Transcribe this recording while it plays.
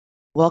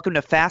Welcome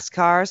to Fast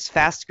Cars,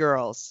 Fast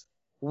Girls.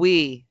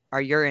 We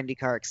are your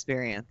IndyCar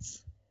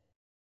experience.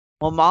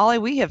 Well, Molly,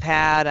 we have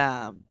had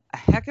a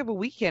heck of a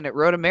weekend at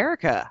Road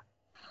America.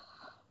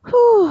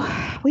 Whew,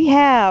 we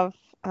have.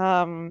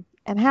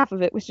 And half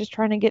of it was just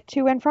trying to get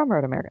to and from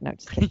Road America. No,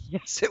 just kidding.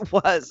 Yes, it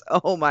was.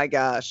 Oh my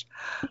gosh.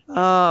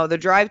 Oh, the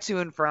drive to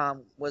and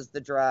from was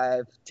the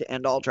drive to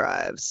end all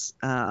drives.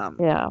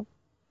 Yeah,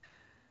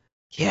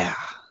 Yeah,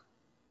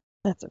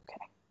 that's okay.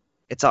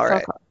 it's all We saw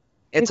right. car.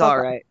 We It's saw all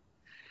car. right.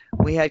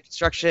 We had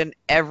construction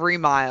every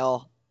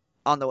mile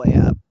on the way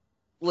up.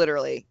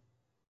 Literally.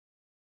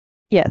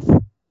 Yes.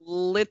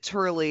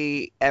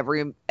 Literally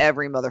every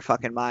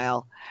motherfucking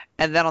mile.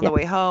 And then on the Yeah.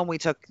 way home, we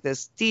took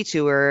this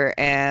detour,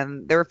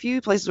 and there were a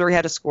few places where we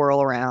had to squirrel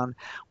around.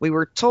 We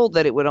were told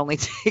that it would only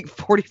take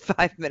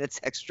 45 minutes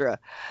extra.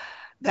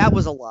 That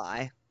was a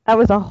lie. That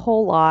was a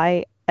whole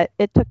lie.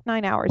 It took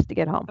 9 hours to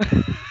get home.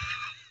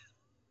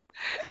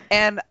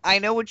 And I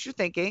know what you're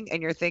thinking,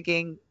 and you're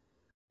thinking,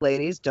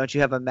 ladies, don't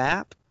you have a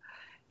map?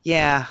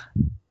 Yeah,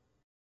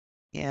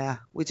 yeah,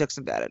 we took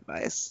some bad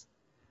advice.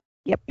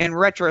 Yep. In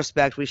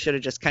retrospect, we should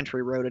have just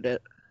country roaded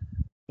it.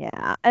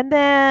 Yeah. And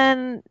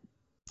then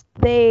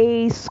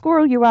they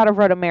squirrel you out of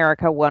Road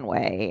America one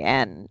way,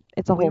 and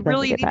it's a We whole thing to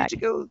really get needed back. to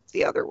go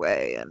the other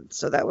way, and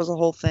so that was a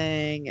whole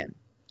thing. And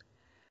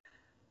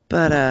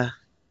but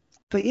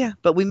yeah,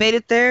 but we made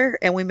it there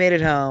and we made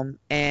it home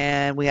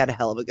and we had a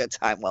hell of a good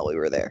time while we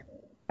were there.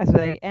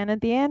 And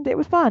at the end, it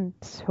was fun.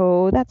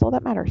 So that's all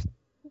that matters.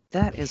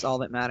 That is all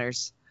that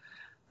matters.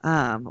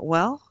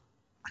 Well,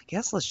 I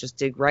guess let's just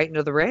dig right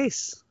into the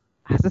race.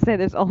 As I say,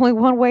 there's only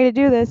one way to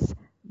do this: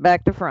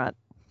 back to front.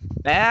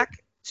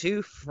 Back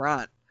to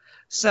front.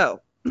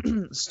 So,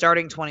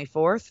 starting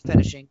 24th,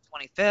 finishing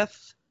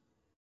 25th,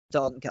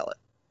 Dalton Kellett.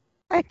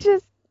 I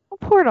just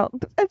poor Dalton.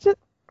 I just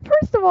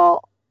First of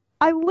all,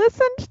 I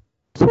listened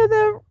to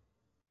the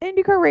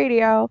IndyCar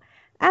radio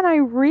and I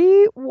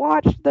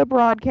re-watched the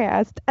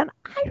broadcast, and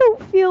I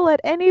don't feel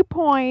at any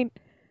point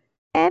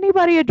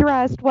anybody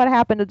addressed what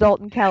happened to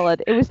Dalton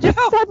Kellett. It was just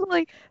No,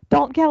 suddenly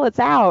Dalton Kellett's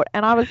out,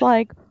 and I was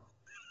like,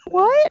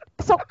 "What?"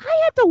 So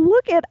I had to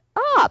look it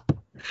up.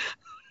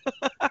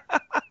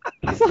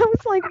 So I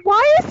was like,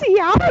 "Why is he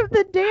out of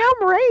the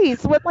damn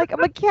race with like a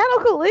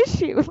mechanical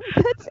issue?"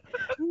 That's,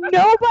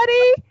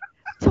 nobody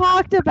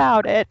talked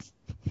about it.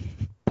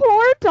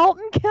 Poor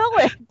Dalton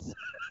Kellett.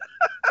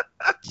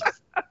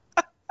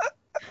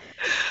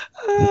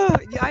 yeah,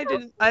 I So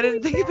didn't. I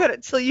didn't think about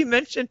it till you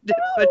mentioned it,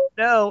 but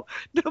no,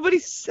 nobody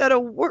said a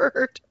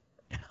word.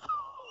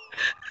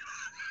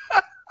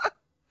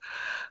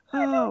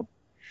 Oh,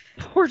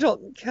 poor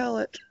Dalton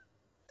Kellett.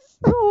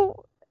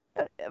 So,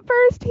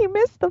 first he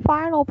missed the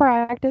final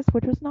practice,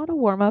 which was not a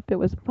warm up; it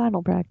was a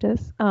final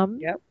practice.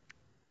 Yep,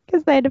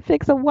 Because they had to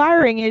fix a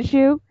wiring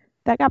issue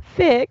that got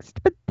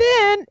fixed. But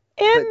then in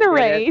but the did it?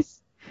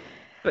 race,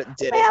 But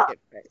did it well, get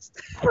fixed?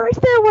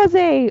 first there was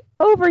a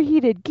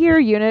overheated gear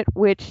unit,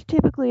 which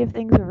typically if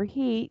things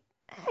overheat,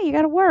 you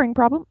got a wiring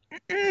problem.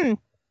 And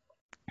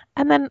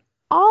then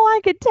all I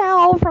could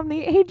tell from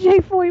the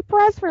AJ Foy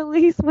press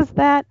release was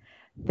that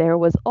there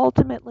was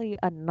ultimately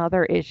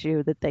another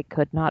issue that they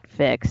could not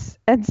fix.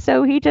 And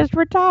so he just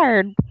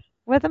retired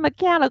with a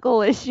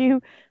mechanical issue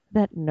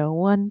that no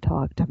one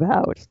talked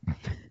about.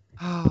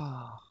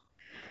 Oh,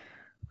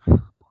 Poor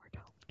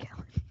Dalton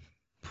Kelly.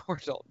 poor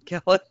Dalton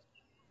Kellett.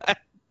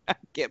 I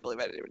can't believe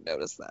I didn't even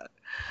notice that.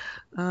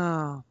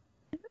 Oh,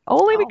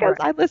 Only all because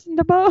right. I listened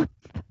to both.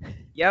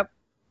 Yep.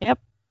 Yep.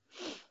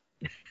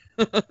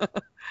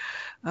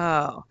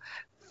 Oh,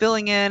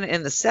 filling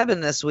in the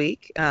seven this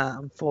week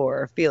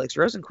for Felix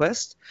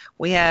Rosenquist,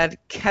 we had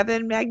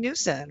Kevin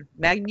Magnuson.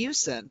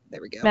 Magnuson.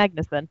 There we go.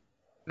 Magnuson.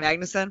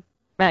 Magnuson.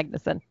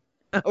 Magnuson.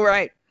 All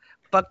right.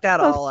 Fuck that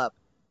Close. all up.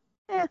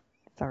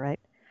 It's all right.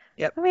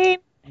 Yep. I mean,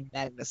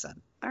 Magnuson.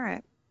 All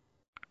right.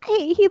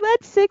 he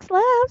led 6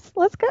 laps.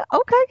 Let's go.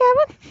 Okay,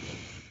 Kevin.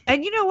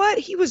 And you know what?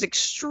 He was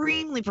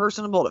extremely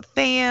personable to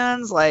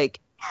fans. Like,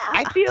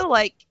 I Yeah. feel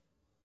like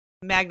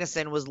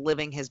Magnuson was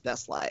living his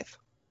best life.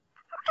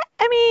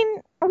 I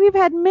mean, we've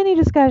had many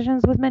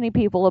discussions with many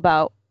people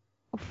about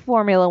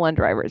Formula One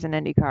drivers in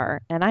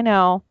IndyCar, and I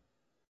know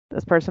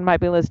this person might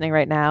be listening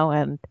right now,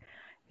 and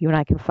you and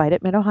I can fight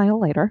at Mid Ohio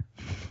later.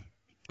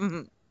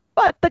 Mhm.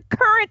 But the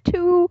current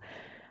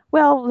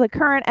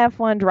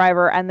F1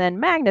 driver, and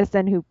then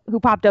Magnuson, who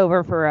popped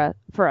over for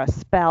a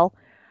spell,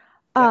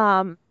 Yep.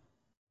 um,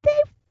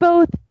 they've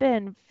both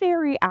been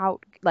very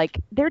out. Like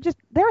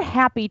they're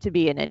happy to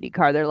be in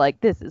IndyCar. They're like,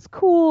 this is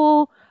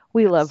cool.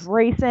 We love Yes.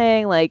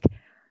 racing. Like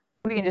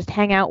we can just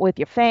hang out with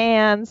your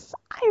fans.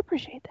 I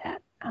appreciate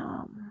that.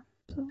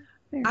 So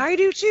there. I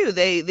do too.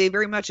 They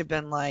very much have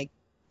been like,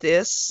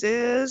 this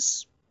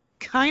is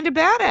kind of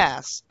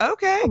badass.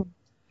 Okay. Oh,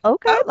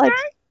 okay, like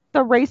Okay.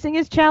 the racing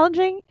is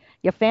challenging.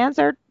 Your fans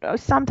are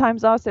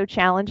sometimes also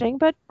challenging,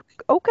 but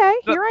okay,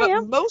 here I But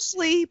am.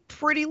 mostly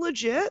pretty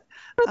legit.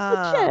 But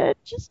Um, legit,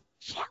 just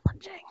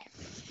challenging.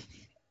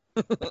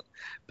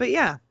 but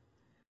yeah.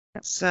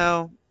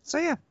 So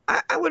yeah,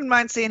 I wouldn't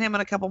mind seeing him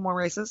in a couple more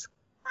races.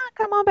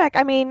 come on back.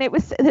 I mean, it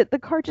was the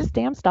car just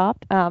damn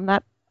stopped.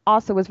 That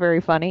also was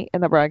very funny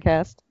in the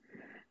broadcast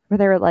where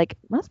they were like,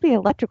 must be an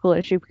electrical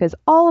issue because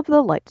all of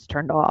the lights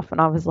turned off.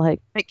 And I was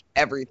like, Like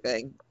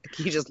everything.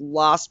 He just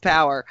lost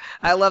power.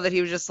 I love that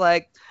he was just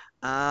like,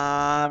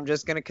 I'm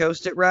just gonna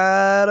coast it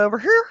right over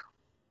here.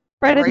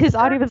 right, and Right his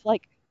there. audio was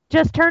like,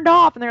 just turned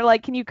off. And they're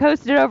like, can you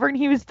coast it over? And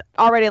he was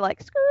already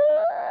like,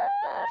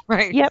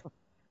 Right. yep.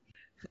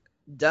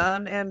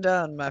 Done and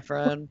done, my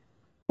friend.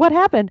 What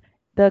happened?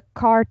 The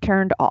car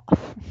turned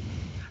off.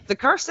 The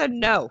car said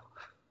no.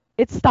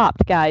 It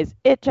stopped, guys.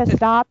 It just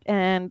stopped,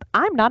 and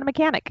I'm not a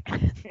mechanic.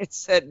 It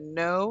said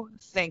no,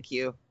 thank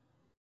you.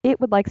 It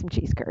would like some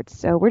cheese curds,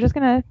 so we're just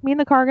gonna, me and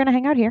the car are gonna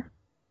hang out here.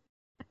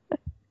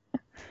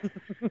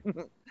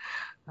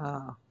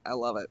 Oh, I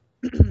love it.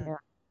 Yeah.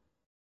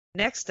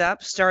 Next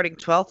up, starting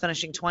 12th,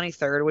 finishing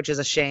 23rd, which is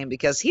a shame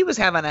because he was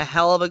having a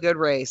hell of a good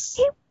race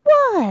It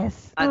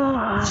was.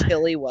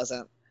 until he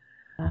wasn't.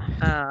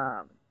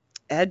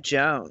 Ed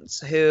Jones,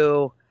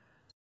 who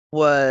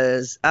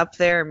was up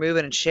there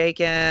moving and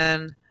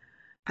shaking.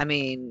 I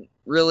mean,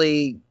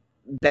 really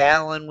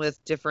battling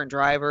with different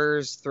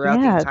drivers throughout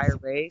the Yes. entire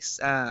race.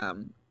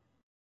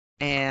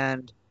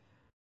 And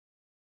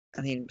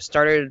I mean,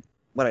 started,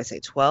 what did I say,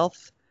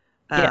 12th?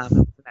 Yes.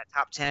 In that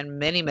top 10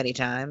 many, many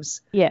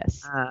times.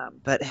 Yes.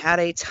 But had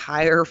a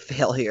tire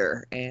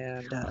failure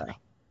and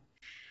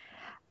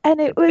And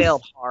it was,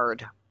 failed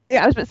hard.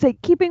 yeah, I was about to say,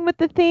 keeping with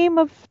the theme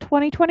of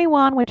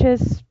 2021, which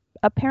is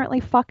apparently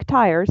fuck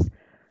tires.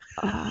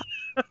 Right?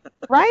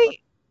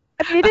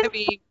 I mean, it didn't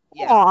fall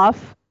yeah.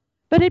 off,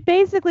 but it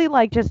basically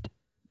like just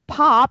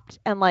popped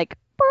and like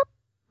burp,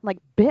 like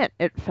bent.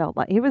 It felt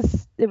like it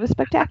was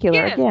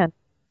spectacular again.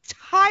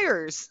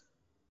 Tires.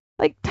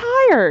 Like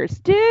tires,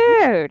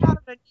 dude. Not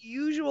an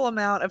unusual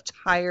amount of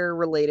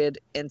tire-related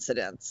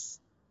incidents.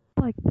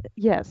 Like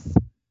yes.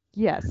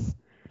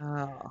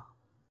 Oh.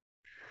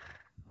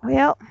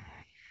 Well,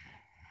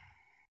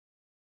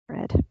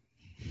 Red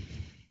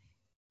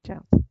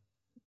Jones.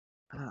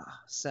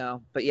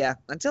 But yeah,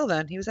 until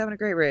then, he was having a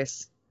great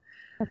race.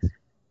 That's-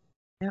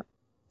 Yep.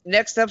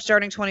 Next up,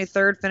 starting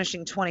 23rd,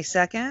 finishing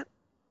 22nd,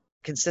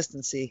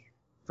 consistency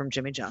from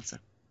Jimmie Johnson.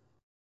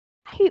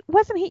 He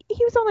was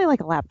only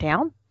like a lap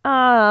down.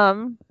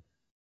 I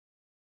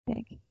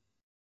think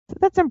so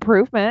that's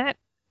improvement.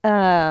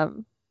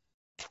 In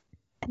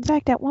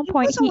fact, at one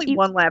point He was only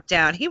one lap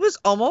down. He was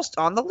almost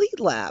on the lead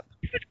lap.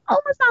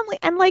 almost on,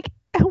 and like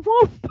at one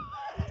point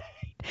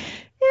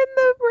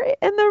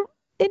in the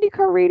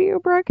IndyCar radio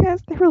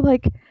broadcast, they were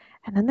like,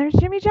 and then there's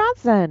Jimmie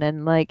Johnson,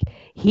 and like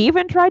he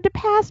even tried to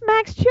pass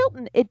Max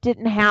Chilton. It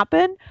didn't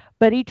happen,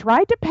 but he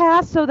tried to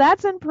pass, so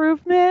that's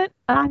improvement.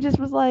 And I just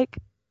was like,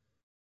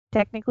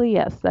 technically,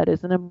 yes, that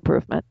is an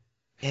improvement.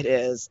 It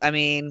is. I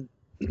mean,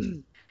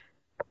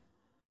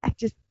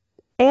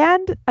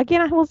 and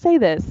again, I will say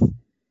this: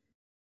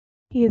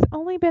 he has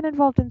only been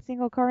involved in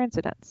single car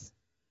incidents.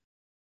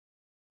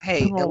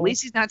 hey, at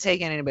least he's not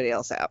taking anybody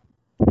else out.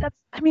 That's,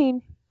 I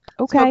mean,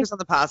 okay. Let's focus on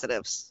the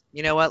positives.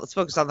 You know what? Let's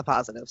focus on the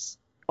positives.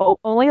 Oh,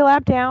 only a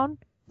lap down,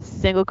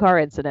 single car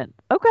incident.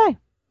 Okay.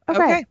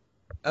 I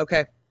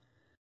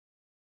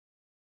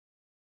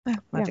Yeah.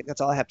 think that's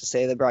all I have to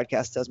say. The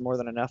broadcast does more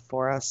than enough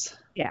for us.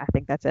 Yeah, I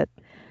think that's it.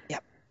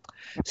 Yep.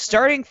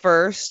 Starting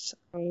first,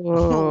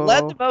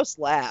 led the most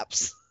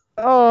laps,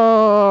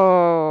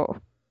 Oh.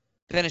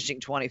 finishing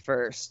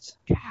 21st,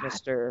 God.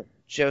 Mr.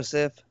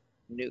 Joseph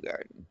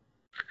Newgarden.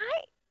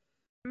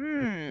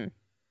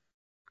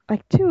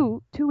 Like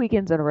two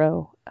weekends in a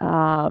row.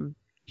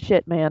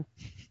 Shit, man.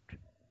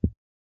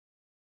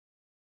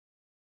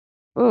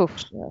 Oof.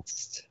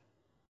 Just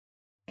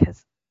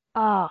Because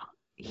I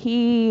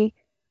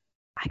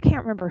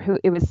can't remember who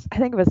it was. I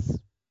think it was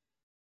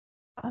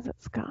it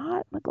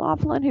Scott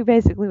McLaughlin who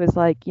basically was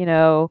like,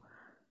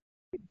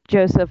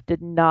 Joseph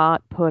did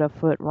not put a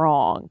foot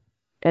wrong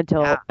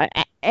until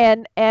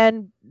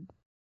and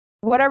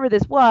whatever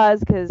this was,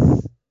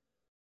 because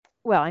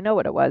I know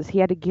what it was. He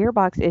had a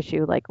gearbox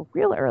issue like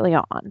real early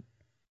on.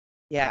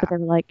 Yeah. But they're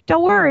like,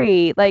 don't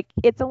worry, like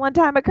it's a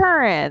one-time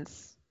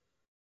occurrence,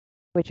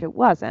 which it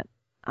wasn't.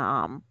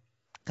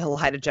 The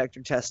lie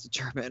detector test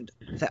determined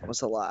that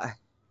was a lie.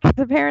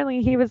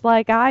 Apparently he was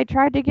like, I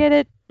tried to get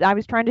it. I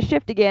was trying to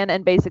shift again,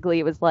 and basically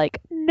it was like,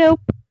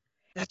 nope.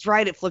 That's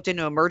right. It flipped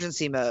into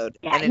emergency mode,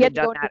 Yeah, and it he had had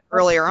to done go that into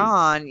earlier emergency.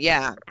 on.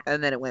 Yeah,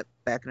 and then it went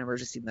back in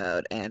emergency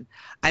mode, and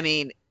I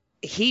mean,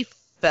 he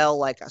fell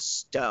like a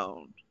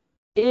stone.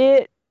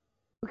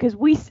 Because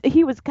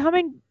he was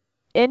coming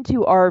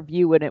into our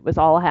view when it was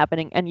all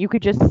happening, and you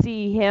could just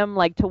see him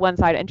like to one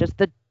side and just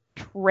the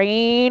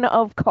train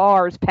of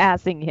cars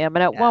passing him.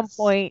 And at one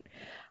point,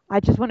 I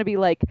just want to be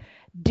like,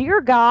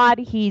 dear God,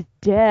 he's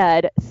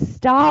dead.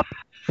 Stop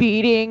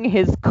beating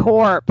his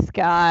corpse,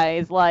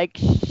 guys. Like,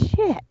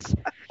 shit.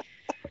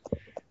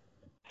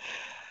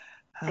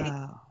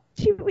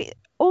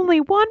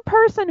 Only one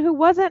person who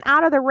wasn't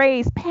out of the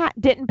race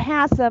didn't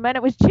pass him, and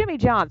it was Jimmie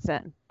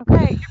Johnson.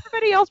 Okay,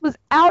 everybody else was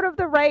out of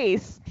the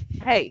race.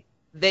 Hey,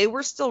 they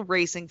were still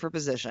racing for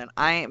position.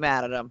 I ain't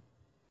mad at them.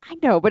 I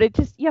know, but it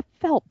just, you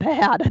felt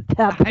bad at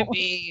that point. I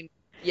mean,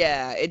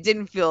 yeah, it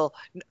didn't feel.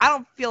 I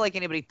don't feel like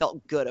anybody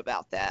felt good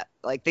about that.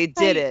 Like they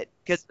did Right. it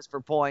because it was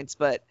for points,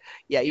 but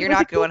yeah, It you're was a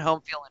not good. going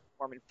home feeling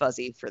warm and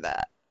fuzzy for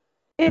that.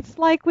 It's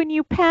like when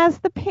you pass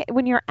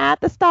when you're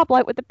at the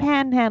stoplight with the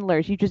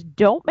panhandlers, you just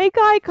don't make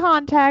eye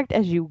contact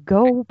as you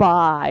go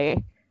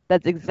by.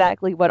 That's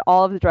exactly what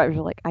all of the drivers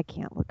are like. I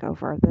can't look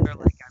over. This They're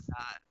like, is I'm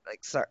not.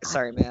 Like, sorry, I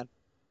sorry, can't. man.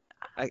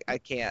 I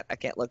can't. I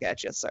can't look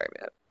at you. Sorry,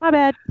 man. My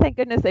bad. Thank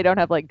goodness they don't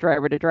have like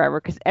driver to driver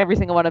because every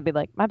single one would be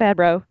like, my bad,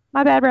 bro.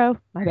 My bad, bro.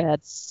 My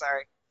bad.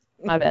 Sorry.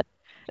 My bad.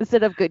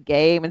 Instead of good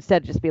game,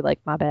 instead just be like,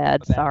 my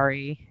bad. My bad.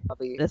 Sorry. I'll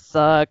be This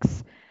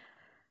sucks.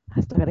 I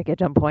still gotta get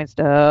jump points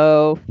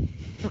though.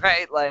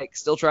 right. Like,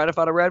 still trying to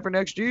find a ride for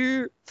next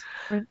year.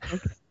 Like,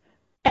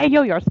 hey,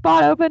 yo, your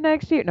spot open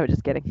next year? No,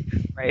 just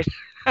kidding. Right.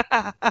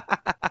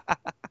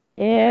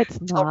 It's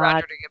Tell Roger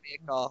not. to give me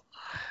a call.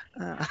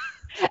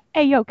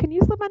 Hey, yo, can you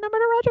slip my number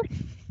to Roger?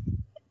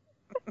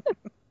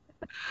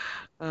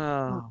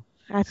 Oh,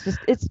 That's just,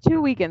 it's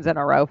 2 weekends in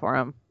a row for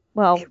him.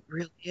 Well, it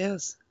really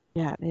is.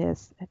 yeah, it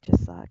is. It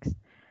just sucks. It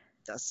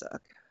does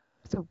suck.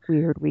 It's a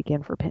weird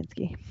weekend for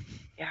Penske.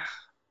 Yeah.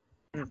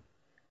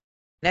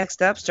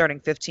 Next up, starting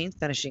 15th,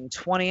 finishing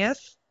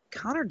 20th,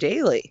 Connor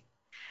Daly.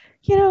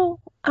 You know,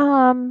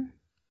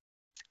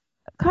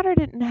 Cutter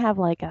didn't have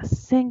like a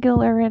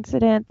singular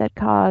incident that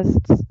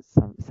caused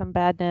some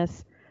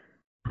badness.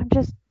 I'm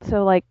just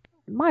so like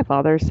my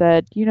father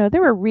said, they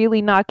were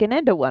really knocking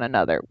into one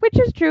another, which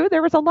is true.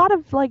 There was a lot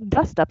of like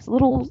dust ups,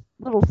 little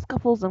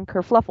scuffles and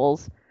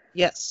kerfluffles,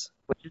 Yes.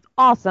 which is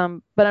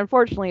awesome. But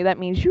unfortunately, that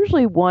means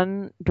usually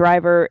one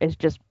driver is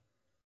just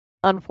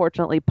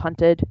unfortunately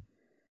punted,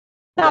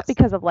 not Yes.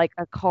 because of like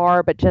a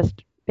car, but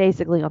just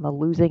basically on the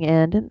losing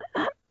end, and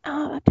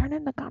turned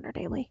into Connor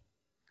Daly.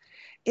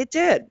 It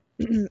did.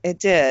 It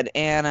did.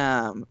 And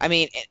I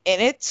mean,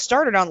 and it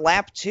started on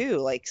lap 2.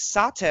 Like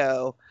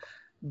Sato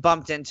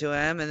bumped into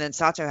him, and then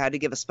Sato had to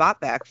give a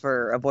spot back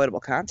for avoidable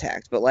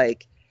contact. But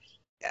like,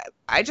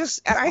 I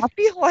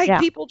feel like Yeah.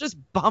 people just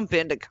bump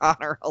into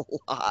Connor a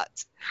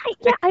lot. I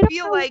don't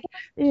feel know like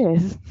what it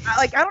is.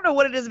 I don't know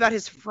what it is about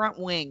his front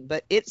wing,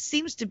 but it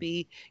seems to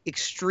be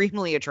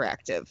extremely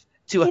attractive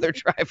to other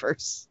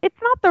drivers.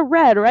 It's not the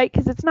red, right?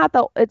 Because it's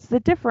the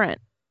different.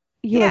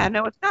 Yeah,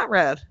 no, it's not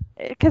red.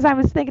 Because I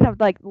was thinking of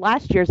like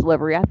last year's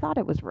livery. I thought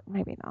it was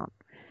maybe not.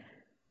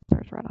 There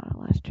was red on it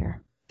last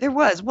year. There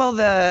was. Well,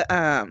 the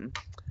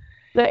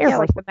Air Force.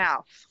 like the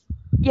mouth.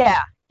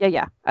 Yeah.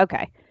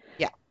 Okay.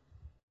 Yeah.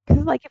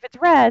 Because like if it's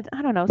red,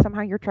 I don't know.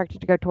 Somehow you're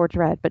attracted to go towards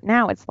red, but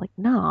now it's like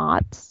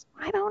not.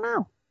 I don't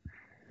know.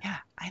 Yeah,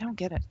 I don't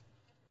get it.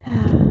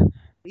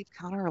 Leave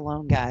Connor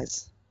alone,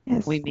 guys.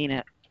 Yes. We mean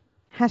it.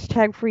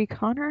 Hashtag free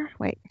Connor.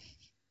 Wait.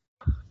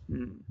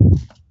 Hmm.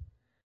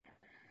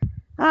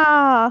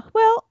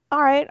 Well,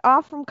 all right.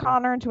 Off from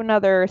Connor into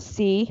another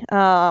C.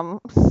 I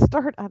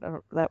don't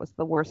know. That was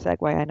the worst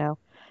segue I know.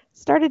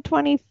 Started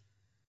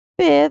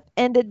 25th,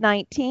 ended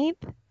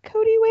 19th.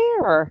 Cody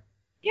Ware.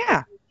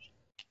 Yeah.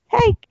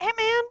 Hey,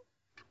 man.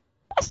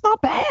 That's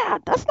not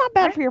bad. That's not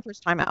bad Right. for your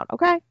first time out,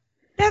 okay?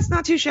 That's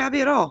not too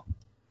shabby at all.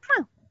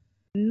 Huh.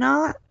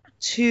 Not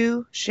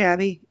too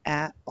shabby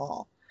at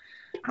all.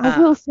 I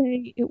will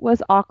say it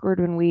was awkward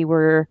when we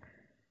were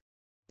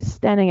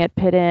standing at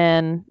pit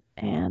in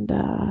and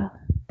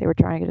they were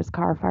trying to get his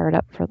car fired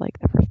up for like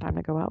the first time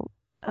to go out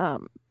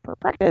for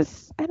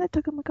practice, and it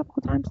took him a couple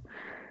of times.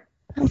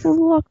 That was a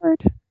little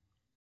awkward.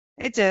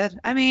 It did.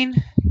 I mean,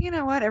 you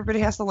know what? Everybody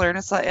has to learn.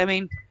 It's like, I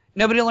mean,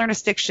 nobody learned a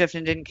stick shift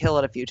and didn't kill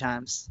it a few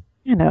times.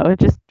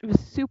 It was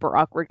super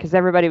awkward because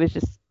everybody was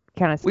just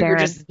kind of staring. We were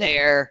just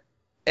there,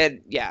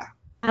 and yeah.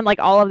 And like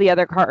all of the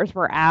other cars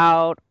were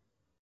out,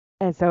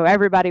 and so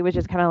everybody was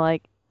just kind of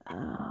like,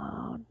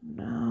 oh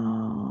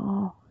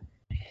no.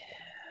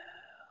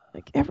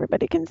 Like,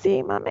 everybody can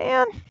see my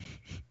man.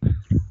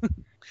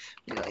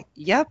 You're like,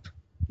 yep,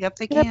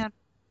 they can.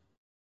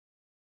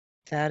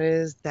 That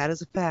is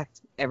a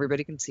fact.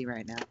 Everybody can see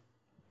right now.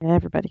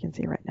 Everybody can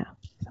see right now.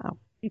 So,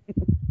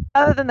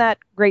 other than that,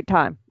 great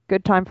time.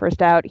 Good time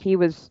first out. He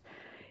was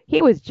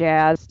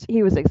jazzed.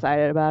 He was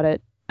excited about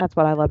it. That's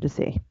what I love to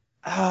see.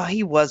 Oh,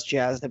 he was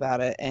jazzed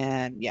about it,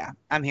 and yeah,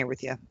 I'm here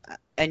with you.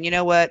 And you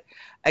know what?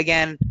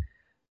 Again,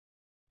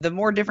 the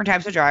more different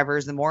types of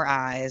drivers, the more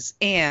eyes,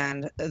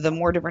 and the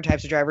more different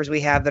types of drivers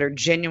we have that are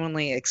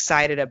genuinely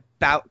excited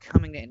about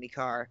coming to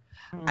IndyCar.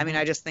 Mm-hmm. I mean,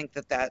 I just think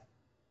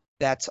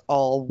that's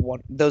all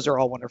those are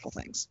all wonderful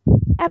things.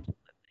 Absolutely.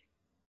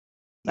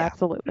 Yeah.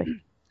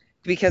 Absolutely.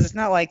 Because it's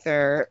not like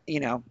we're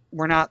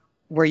not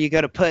where you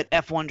go to put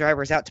F1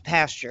 drivers out to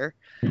pasture.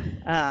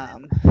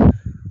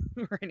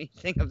 Or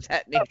anything of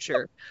that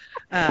nature.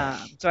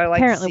 So I like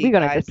apparently to see we're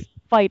gonna just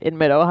fight in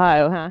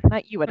Mid-Ohio, huh?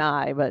 Not you and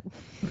I, but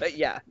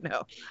yeah,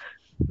 no.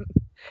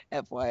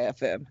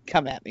 FYFM,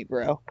 come at me,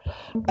 bro.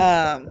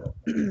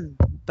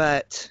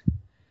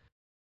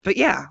 But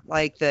yeah,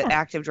 like the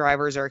active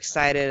drivers are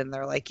excited and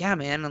they're like, yeah,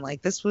 man, and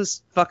like this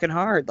was fucking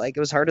hard. Like it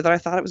was harder than I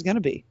thought it was gonna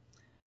be.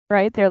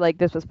 Right? They're like,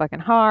 this was fucking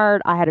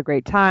hard. I had a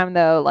great time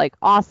though. Like,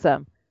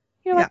 awesome.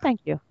 You know Yeah. what?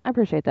 Thank you. I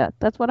appreciate that.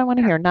 That's what I want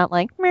to hear. Not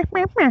like meh,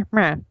 meh, meh,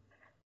 meh.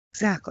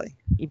 Exactly.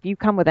 If you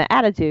come with an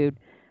attitude,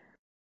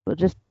 well,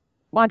 just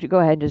why don't you go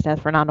ahead and just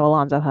ask Fernando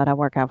Alonso how to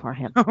work out for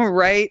him?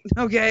 Right?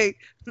 Okay.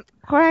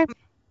 Okay.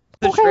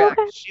 The Okay. track.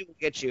 Okay. She will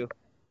get you.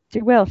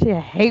 She will. She a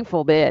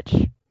hateful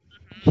bitch.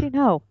 She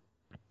know.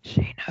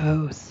 She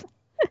knows.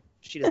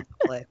 She does not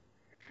play.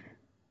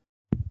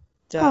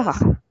 Ah.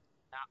 Does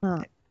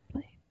not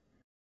play.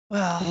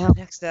 Well, Well,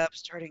 next up,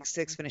 starting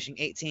 6th, finishing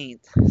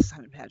 18th,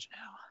 Simon Pagenaud.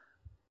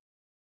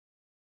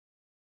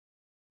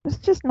 it's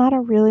just not a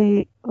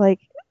really like.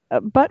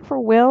 But for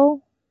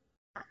Will,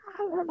 I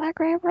want my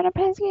grandpa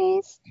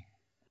Penske.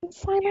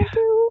 Simon Yeah.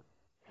 too.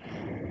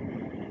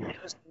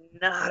 It was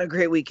not a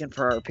great weekend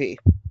for RP.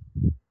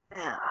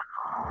 No.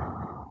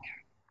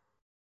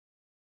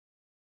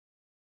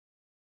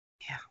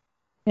 Yeah.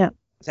 Yeah.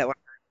 Is that what?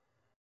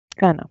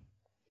 I know.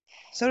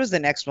 So does the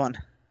next one.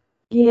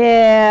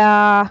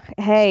 Yeah.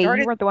 Hey, you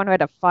Started. weren't the one who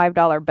had a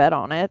 $5 bet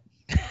on it.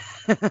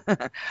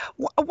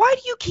 Why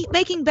do you keep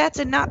making bets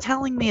and not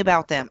telling me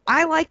about them?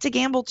 I like to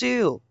gamble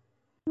too.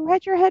 You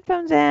had your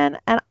headphones in,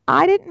 and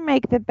I didn't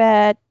make the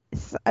bet.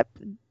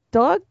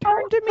 Doug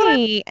turned to But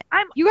me.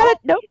 I'm You gotta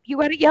nope. You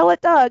gotta yell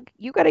at Doug.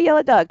 You gotta yell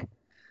at Doug.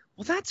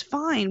 well, that's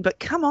fine, but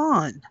come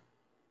on.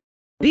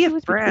 But Be he a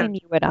was friend.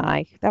 between you and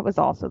I. That was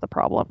also the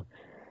problem.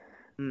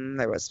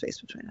 There was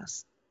space between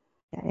us.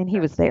 Yeah, and he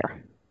was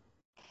there.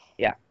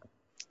 Yeah.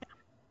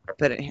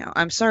 But anyhow,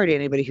 I'm sorry to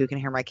anybody who can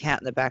hear my cat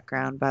in the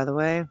background, by the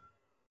way.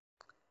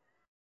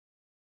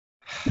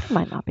 They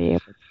might not be able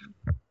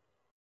to.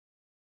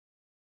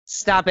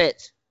 Stop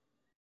it.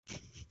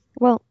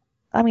 Well,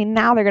 I mean,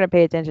 now they're gonna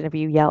pay attention if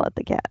you yell at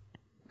the cat.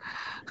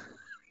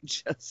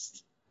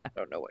 I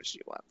don't know what she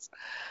wants.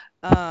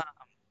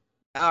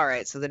 All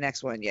right, so the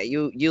next one, yeah,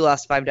 you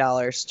lost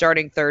 $5.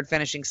 Starting 3rd,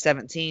 finishing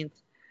 17th,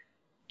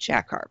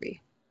 Jack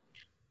Harvey.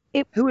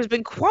 Who has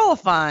been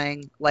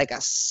qualifying like a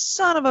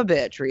son of a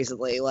bitch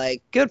recently.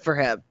 Like, good for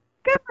him.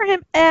 Good for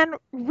him. And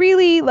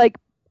really, like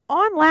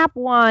on lap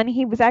 1,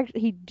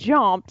 he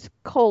jumped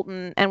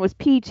Colton and was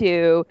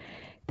P2.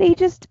 They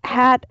just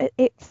had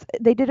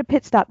they did a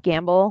pit stop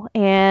gamble,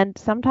 and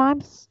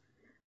sometimes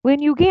when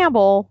you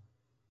gamble,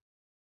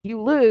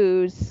 you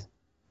lose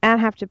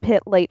and have to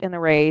pit late in the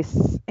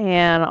race.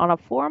 And on a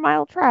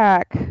 4-mile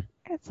track,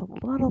 it's a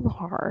little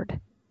hard.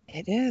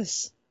 It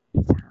is.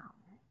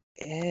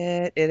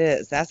 It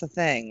is. That's the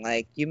thing.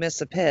 Like, you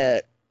miss a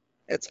pit,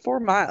 it's 4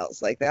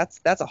 miles. Like, that's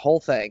a whole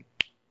thing.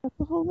 That's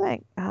the whole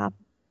thing. A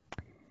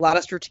lot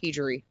of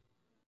strategery.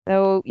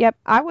 So, yep,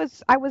 I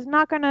was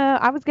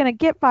gonna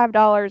get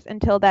 $5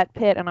 until that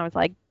pit, and I was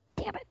like,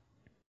 damn it.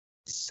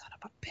 Son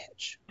of a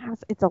bitch.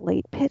 It's a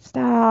late pit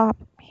stop.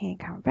 He ain't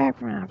coming back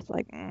from it. I was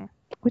like,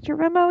 what's your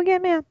Venmo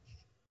again, man?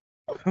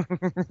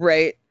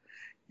 Right.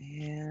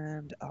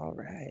 And all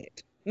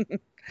right.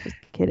 Just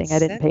kidding. I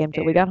didn't pay him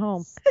till we got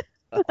home.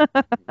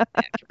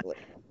 Naturally.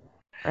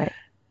 Right.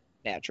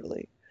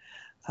 Naturally.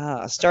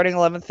 Starting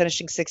 11th,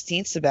 finishing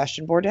 16th,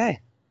 Sebastian Bourdais.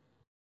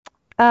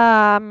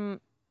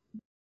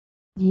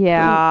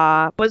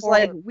 Yeah. Was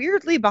like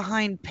weirdly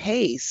behind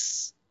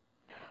pace.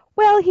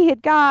 Well, he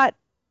got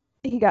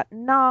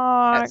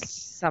knocked at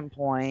some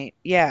point.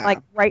 Yeah. like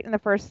right in the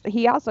first.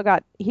 He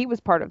was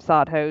part of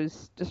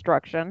Sadho's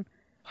destruction.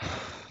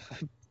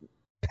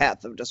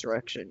 Path of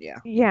destruction, yeah.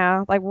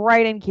 Yeah, like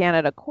right in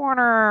Canada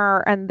corner,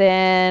 and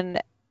then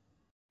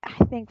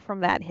I think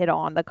from that hit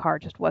on, the car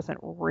just wasn't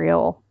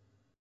real.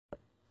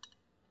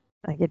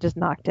 Like it just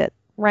knocked it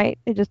right.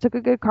 It just took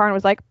a good car and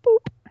was like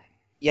boop.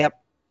 Yep.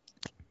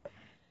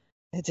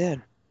 It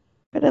did.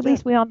 But at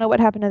least we all know what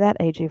happened to that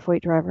AJ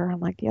Foyt driver,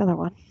 unlike the other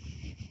one.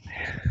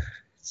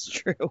 It's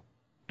true.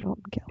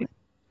 Dalton Kellett.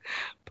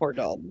 Poor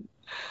Dalton.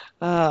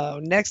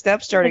 Next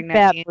up, starting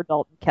bad for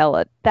Dalton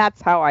Kellett.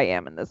 That's how I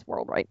am in this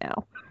world right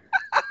now.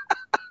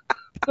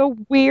 It's a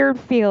weird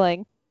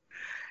feeling.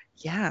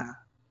 Yeah.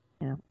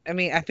 Yeah. I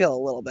mean, I feel a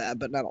little bad,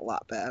 but not a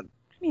lot bad.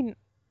 I mean,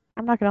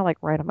 I'm not gonna like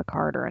write him a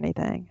card or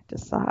anything. It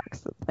just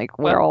sucks. It's like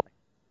what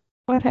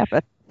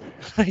happened?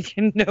 Like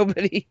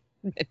nobody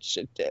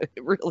mentioned it.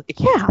 It really.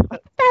 Yeah,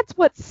 that's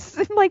what's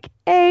like.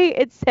 A,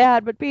 it's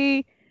sad, but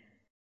B,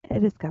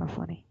 it is kind of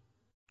funny.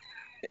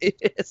 It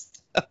is.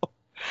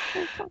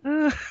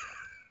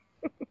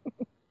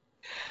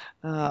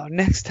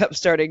 Next up,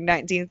 starting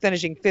 19th,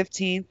 finishing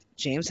 15th,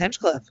 James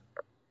Hinchcliffe.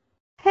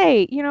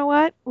 Hey, you know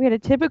what? We had a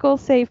typical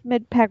safe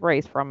mid-pack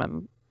race from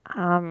him.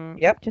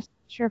 Yep. Just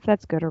not sure if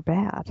that's good or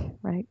bad,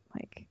 right?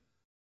 Like,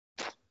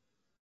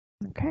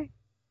 okay.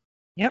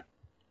 Yep.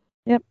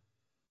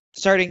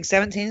 Starting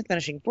 17th,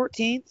 finishing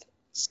 14th,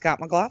 Scott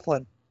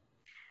McLaughlin.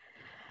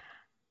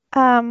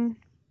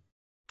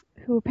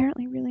 Who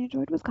apparently really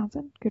enjoyed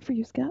Wisconsin. Good for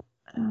you, Scott.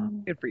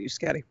 Good for you,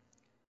 Scotty.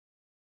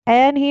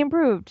 And he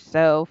improved.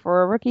 So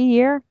for a rookie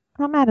year,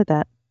 I'm mad at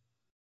that.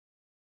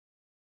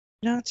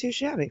 Not too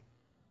shabby.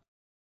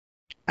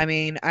 I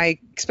mean, I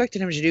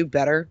expected him to do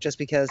better just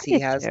because he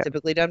has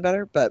typically done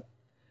better, but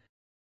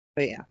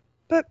yeah.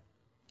 But,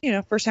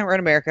 first time around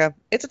America,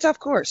 it's a tough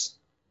course.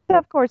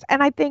 Of course.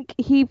 And I think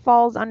he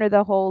falls under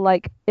the whole,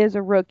 like, is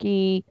a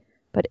rookie,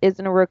 but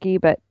isn't a rookie,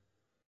 but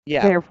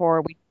Yeah.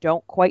 therefore we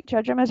don't quite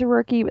judge him as a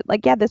rookie. But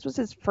like, yeah, this was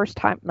his first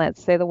time.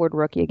 Let's say the word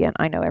rookie again.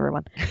 I know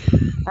everyone.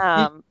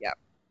 Yeah,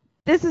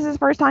 This is his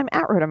first time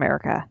at Road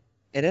America.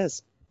 it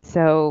is.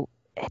 So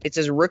It's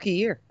his rookie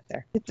year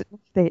there.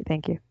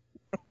 thank you.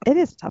 It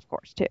is a tough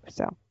course too.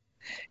 So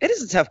It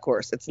is a tough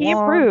course. It's he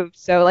long. improved.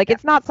 So like, Yeah.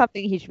 it's not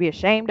something he should be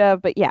ashamed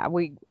of. But yeah,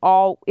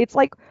 it's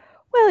like,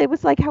 well, it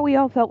was like how we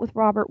all felt with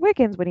Robert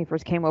Wickens when he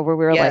first came over.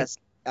 We were like, Yes,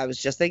 I was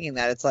just thinking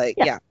that. It's like,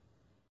 Yeah. yeah,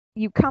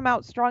 you come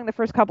out strong the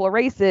first couple of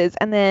races,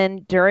 and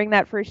then during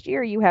that first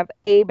year, you have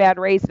a bad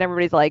race, and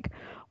everybody's like,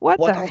 what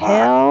What the the fuck?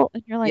 hell?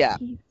 And you're like, Yeah.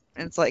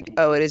 And it's like,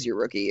 oh, it is your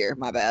rookie year.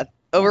 My bad.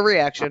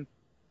 Overreaction.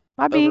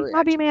 my B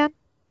Overreaction. man.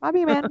 My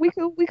B man. We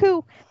cool.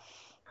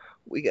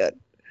 We good.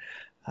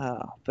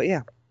 But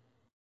yeah.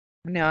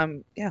 No,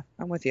 I'm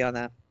with you on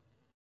that.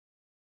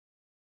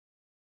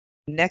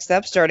 Next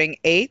up, starting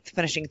 8th,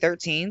 finishing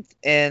 13th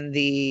in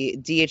the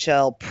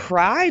DHL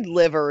Pride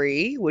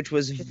livery, which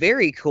was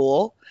very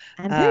cool.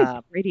 And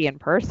very pretty in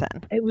person.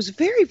 It was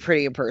very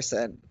pretty in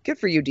person. Good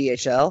for you,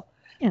 DHL.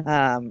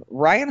 Yeah.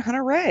 Ryan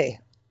Hunter-Reay.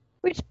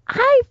 Which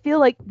I feel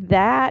like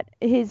that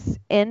his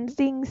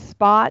ending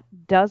spot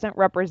doesn't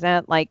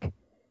represent, like,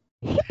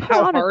 he put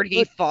How on hard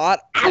he fought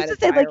I was that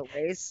gonna say,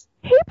 entire race.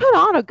 he put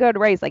on a good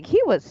race. Like, he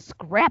was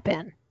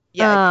scrapping.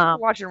 Yeah, if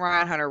you were watching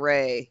Ryan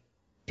Hunter-Reay,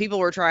 people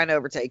were trying to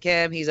overtake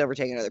him. He's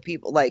overtaking other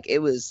people. Like, it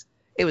was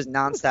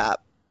nonstop.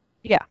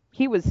 Yeah,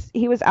 he was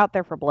out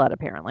there for blood,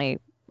 apparently.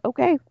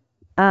 Okay.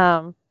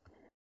 Yeah,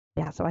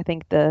 so I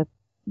think the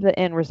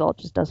end result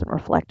just doesn't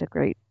reflect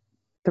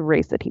the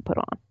race that he put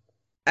on.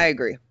 I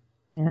agree.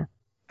 Yeah.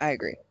 I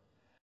agree.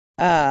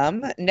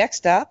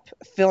 Next up,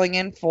 filling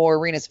in for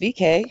Rinus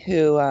VeeKay,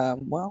 who,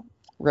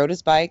 rode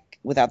his bike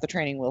without the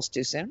training wheels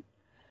too soon.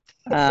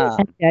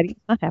 And Daddy's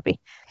not happy.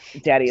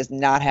 Daddy is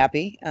not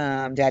happy.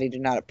 Daddy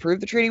did not approve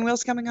the training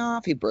wheels coming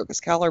off. He broke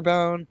his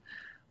collarbone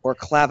or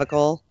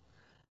clavicle,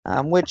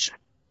 which,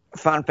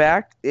 fun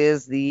fact,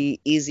 is the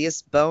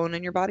easiest bone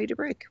in your body to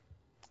break.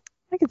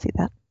 I can see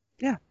that.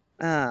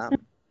 Yeah.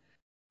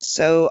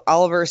 So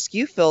Oliver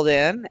Askew filled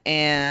in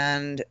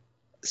and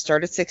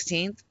started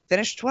 16th,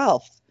 finished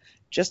 12th.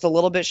 Just a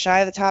little bit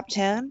shy of the top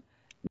 10.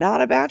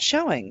 Not a bad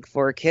showing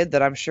for a kid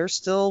that I'm sure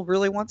still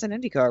really wants an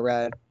IndyCar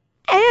ride.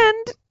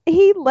 And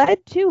he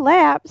led 2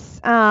 laps.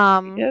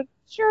 He did.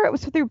 Sure, it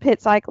was through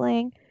pit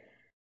cycling.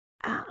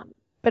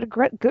 But a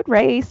good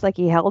race. Like,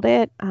 he held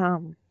it.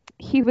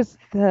 He was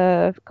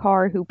the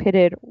car who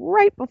pitted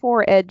right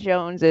before Ed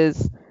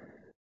Jones's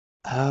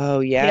Oh,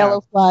 yeah.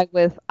 yellow flag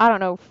with, I don't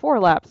know, 4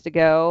 laps to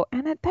go.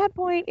 And at that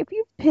point, if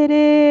you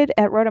pitted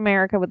at Road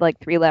America with like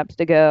 3 laps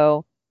to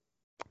go,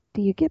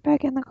 do you get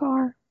back in the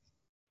car?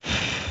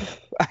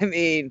 I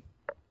mean,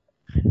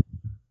 Do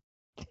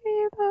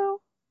you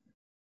though?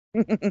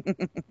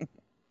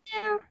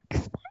 Yeah.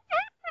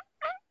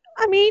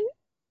 I mean,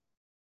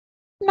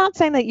 not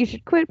saying that you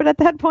should quit, but at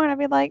that point, I'd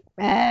be like,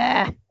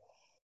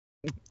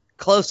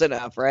 close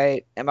enough,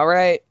 right? Am I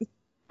right?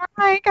 all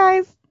right,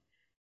 guys.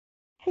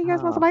 Hey, you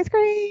guys want some ice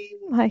cream?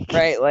 Like,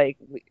 Right, like,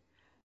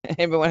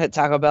 everyone had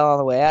Taco Bell on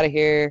the way out of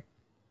here.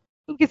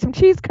 we'll get some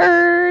cheese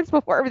curds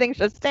before everything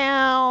shuts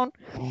down.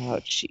 Oh,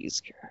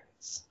 cheese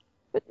curds.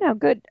 But no,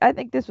 good. I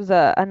think this was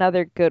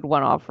another good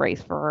one-off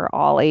race for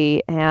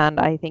Ollie, and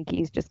I think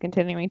he's just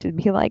continuing to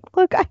be like,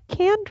 look, I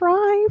can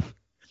drive.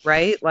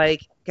 Right?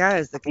 Like,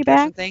 guys, the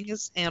concussion thing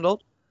is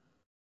handled.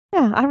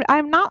 Yeah,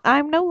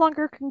 I'm no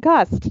longer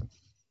concussed.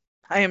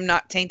 I am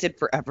not tainted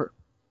forever.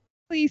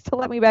 Please to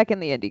let me back in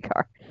the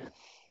IndyCar.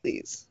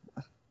 Please.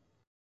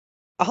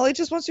 Ollie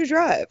just wants to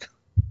drive.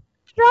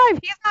 Drive.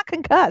 He's not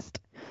concussed.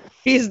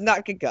 He's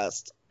not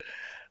concussed.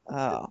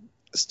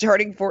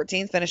 Starting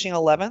 14th, finishing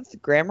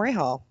 11th, Graham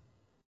Rahal.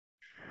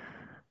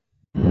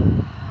 Graham.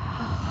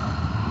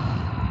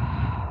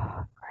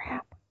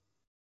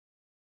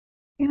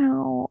 You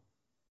know,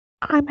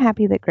 I'm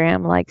happy that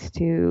Graham likes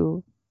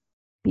to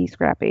be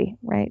scrappy,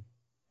 right?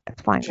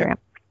 That's fine, Sure. Graham.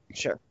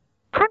 Sure.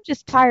 I'm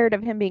just tired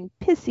of him being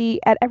pissy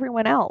at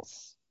everyone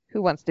else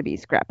who wants to be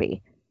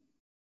scrappy.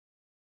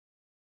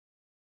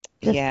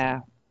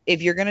 Yeah.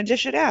 If you're going to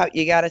dish it out,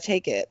 you got to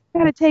take it.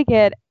 Gotta take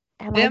it.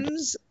 And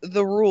Them's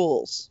the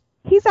rules.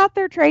 he's out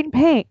there trading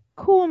paint.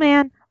 Cool,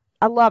 man.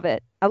 I love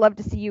it. I love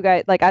to see you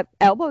guys, like,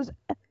 elbows,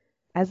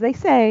 as they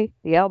say,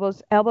 the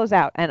elbows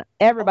out, and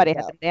everybody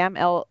has the damn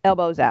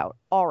elbows out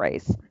all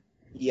race.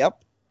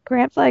 Yep.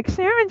 Graham's like,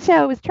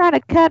 so-and-so was trying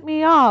to cut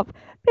me off.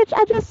 Bitch,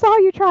 I just saw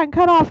you try and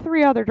cut off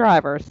 3 other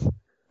drivers.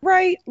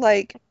 Right?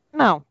 Like,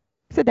 no,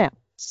 sit down.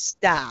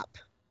 Stop.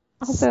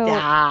 Also,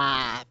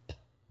 Stop.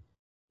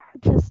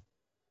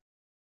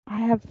 I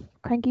have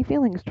cranky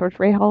feelings towards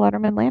Rahal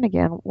Letterman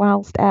Lanigan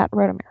whilst at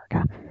Road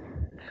America.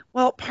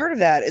 Well, part of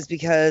that is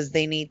because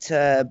they need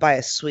to buy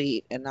a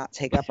suite and not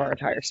take up our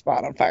entire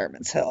spot on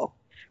Fireman's Hill.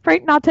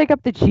 Right, not take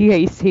up the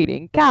GA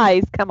seating.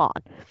 Guys, come on.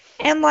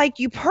 And, like,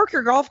 you park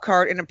your golf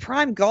cart in a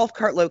prime golf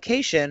cart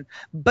location,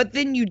 but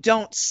then you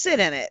don't sit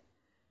in it.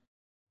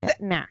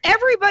 Nah.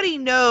 Everybody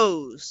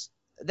knows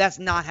that's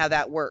not how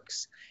that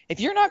works. If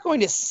you're not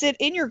going to sit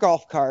in your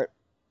golf cart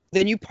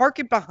Then you park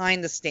it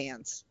behind the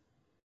stands.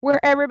 Where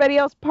everybody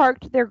else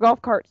parked their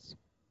golf carts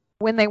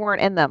when they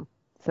weren't in them.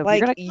 So if Like,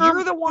 you're gonna come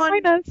you're the one.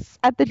 join us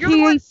at the you're the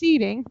GA one-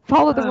 seating,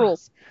 follow the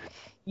rules.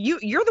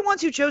 You're the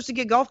ones who chose to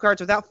get golf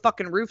carts without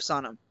fucking roofs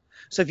on them.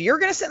 So if you're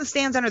going to sit in the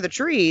stands under the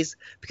trees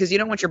because you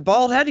don't want your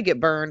bald head to get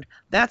burned,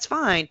 that's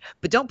fine.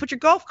 But don't put your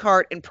golf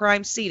cart in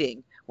prime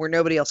seating where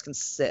nobody else can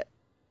sit.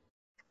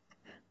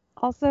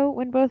 Also,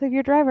 when both of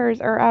your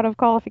drivers are out of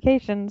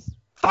qualifications,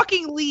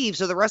 Fucking leave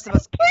so the rest of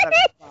us can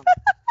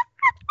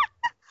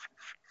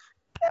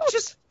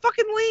just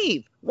fucking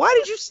leave. Why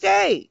did you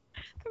stay?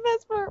 the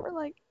best part, we're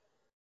like,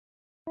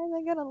 are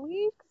they gonna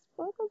leave? Because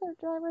both of their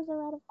drivers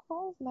are out of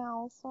quals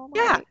now. So I'm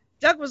Yeah. like,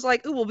 Doug was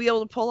like, ooh, we'll be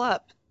able to pull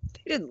up.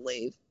 They didn't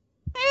leave.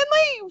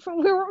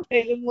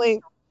 they didn't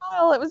leave.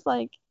 Well, it was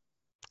like,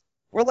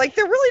 We're like,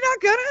 they're really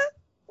not gonna?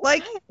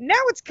 Like, now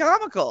it's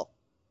comical.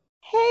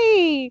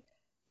 hey,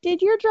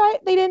 did your drive?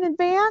 They didn't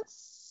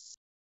advance.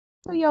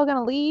 So y'all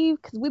gonna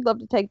leave? Because we'd love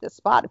to take this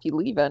spot if you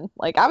leaving.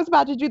 Like I was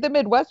about to do the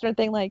Midwestern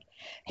thing. Like,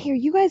 hey, are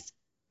you guys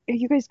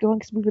going?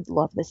 Because we would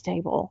love this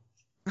table.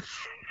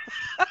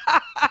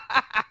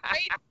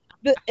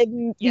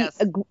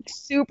 Yes.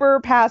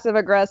 Super passive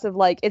aggressive.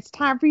 Like it's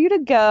time for you to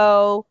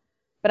go,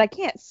 but I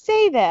can't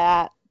say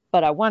that.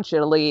 But I want you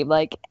to leave.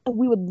 Like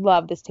we would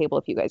love this table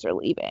if you guys are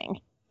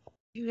leaving.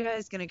 You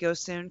guys gonna go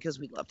soon? Because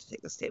we'd love to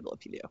take this table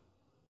if you do.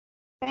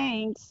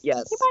 Thanks.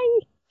 Yes. Okay, bye.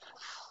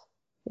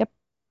 Yep.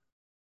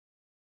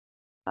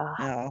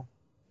 Oh,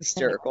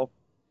 hysterical.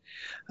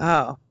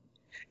 Oh.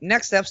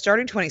 Next up,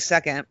 starting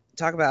 22nd,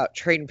 talk about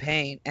trading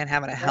paint and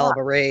having a hell of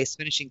a race,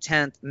 finishing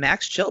 10th,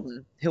 Max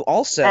Chilton, who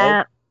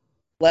also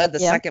led the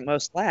second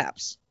most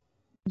laps.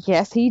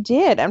 Yes, he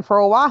did. And for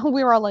a while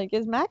we were like,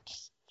 is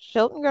Max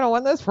Chilton going to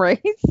win this race?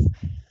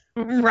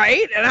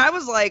 Right? And I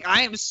was like,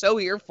 I am so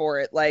here for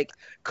it. Like,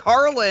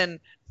 Carlin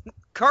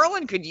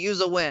could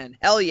use a win.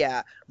 Hell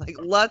yeah. Like,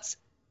 let's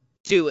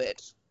do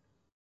it.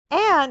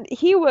 And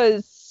he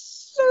was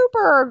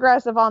super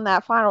aggressive on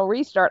that final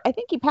restart. I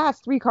think he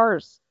passed 3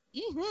 cars.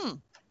 Mm-hmm.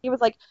 He was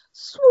like,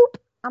 swoop,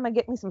 I'm going to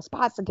get me some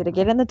spots to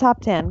get in the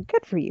top 10.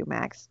 Good for you,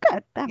 Max.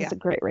 Good. That was a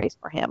great race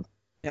for him.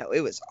 No,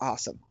 it was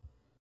awesome.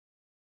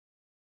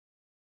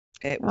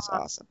 It was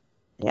awesome.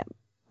 Yeah.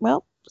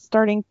 Well,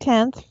 starting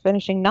 10th,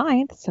 finishing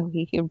 9th, so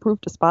he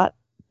improved a spot.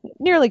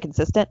 Nearly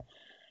consistent.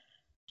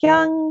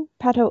 Young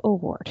Pato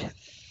O'Ward.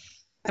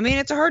 I mean,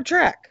 it's a hard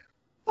track.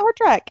 Hard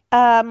track.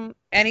 And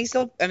he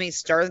still,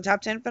 started in the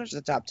top 10, finished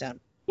the top 10.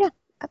 Yeah,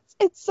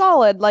 it's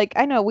solid. Like,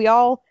 I know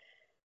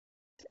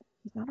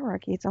he's not a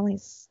rookie. It's only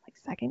his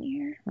second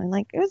year. And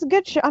like, it was a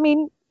good show. I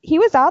mean, he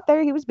was out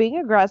there. He was being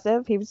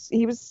aggressive. He's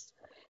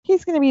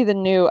going to be the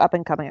new up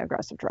and coming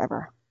aggressive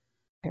driver,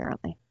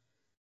 apparently.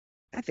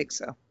 I think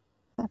so.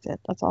 That's it.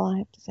 That's all I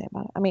have to say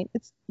about it. I mean,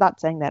 it's not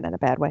saying that in a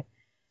bad way.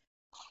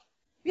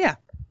 Yeah.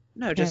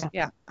 No, just,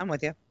 I'm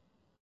with you.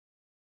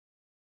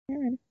 All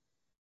right.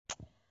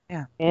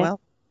 Yeah. Well,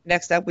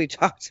 next up, we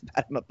talked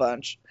about him a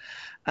bunch.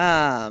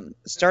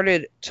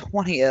 Started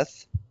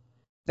 20th,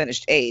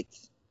 finished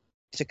 8th.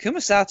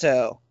 Takuma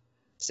Sato,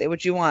 say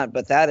what you want,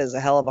 but that is a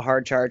hell of a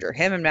hard charger.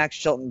 Him and Max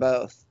Chilton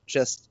both.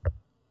 Just.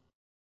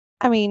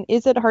 I mean,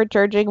 is it hard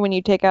charging when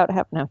you take out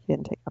half? No, he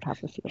didn't take out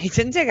half the field. He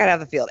didn't take out half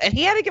the field. And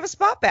he had to give a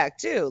spot back,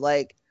 too.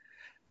 Like,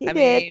 he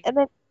did.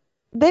 And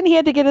then he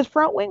had to get his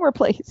front wing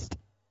replaced.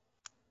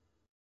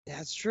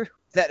 That's true.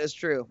 That is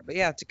true. But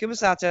yeah, Takuma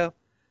Sato,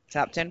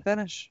 top 10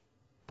 finish.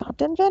 Top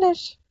 10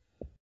 finish.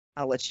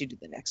 I'll let you do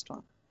the next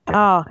one.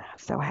 Oh,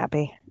 so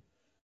happy.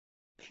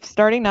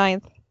 Starting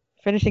 9th,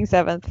 finishing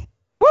 7th.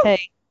 Woo!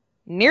 Hey,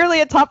 nearly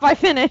a top 5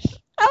 finish.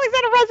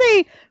 Alexander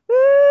Rossi! Woo!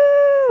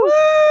 Woo!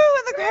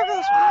 And the crowd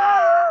goes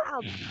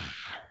wild.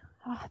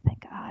 Oh,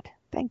 thank God.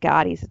 Thank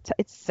God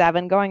it's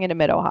 7 going into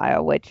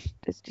Mid-Ohio, which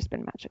has just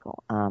been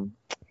magical.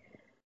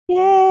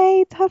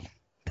 Yay, top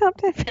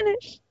 10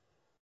 finish.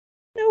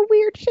 No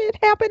weird shit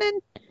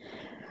happening.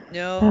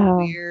 No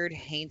weird,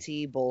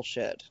 hainty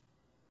bullshit.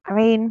 I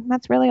mean,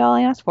 that's really all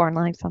I ask for in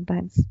life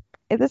sometimes.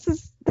 This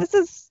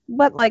is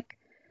what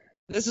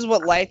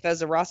life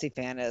as a Rossi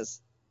fan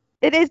is.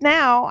 It is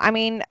now. I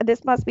mean,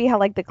 this must be how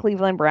the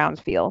Cleveland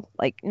Browns feel.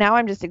 Like now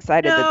I'm just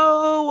excited.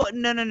 No.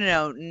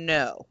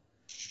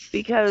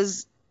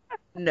 Because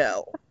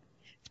no.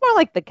 It's more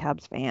like the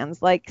Cubs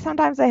fans. Like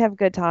sometimes they have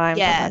good times,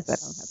 yes. Sometimes they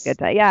don't have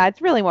good times. Yeah,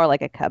 it's really more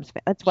like a Cubs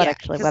fan. That's what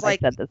I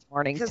said this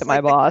morning to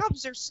my boss. The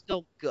Cubs are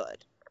still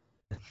good.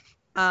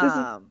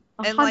 And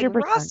like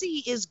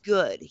Rossi is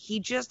good. He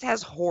just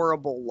has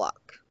horrible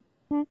luck.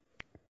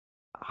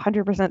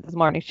 100% this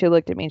morning. She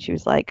looked at me and she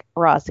was like,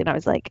 Rossi, and I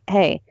was like,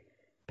 hey,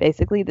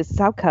 basically this is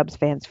how Cubs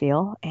fans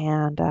feel,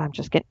 and I'm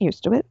just getting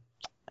used to it.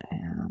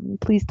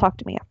 Please talk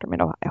to me after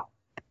Mid-Ohio.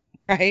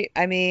 Right?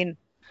 I mean,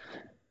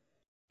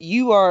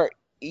 you are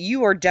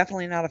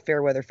definitely not a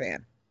fair weather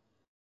fan.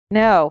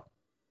 No.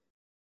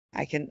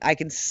 I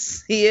can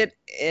see it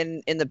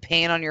in the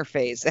pain on your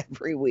face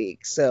every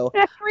week. So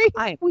every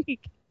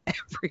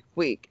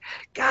week.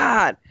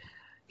 God,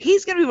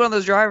 he's gonna be one of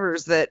those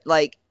drivers that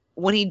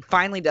when he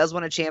finally does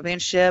win a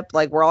championship,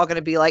 we're all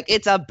gonna be like,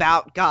 it's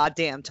about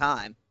goddamn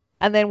time.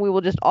 And then we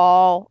will just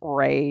all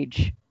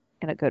rage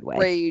in a good way.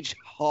 Rage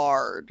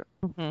hard.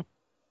 Mhm.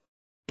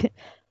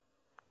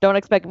 Don't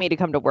expect me to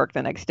come to work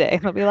the next day.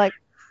 They'll be like,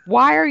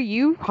 why are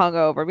you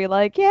hungover? Be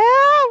like, yeah,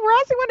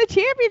 Rossi won a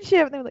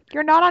championship. And they're like,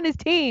 you're not on his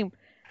team.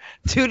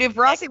 Dude, if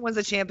Rossi wins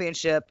a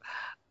championship,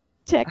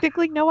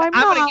 Technically, no, I'm I'm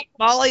not. going to get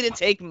Molly to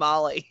take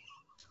Molly.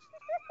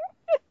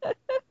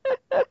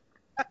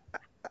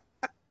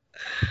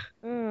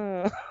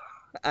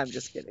 I'm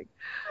just kidding.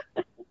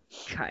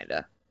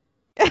 Kinda.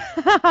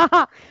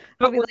 But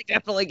we're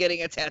definitely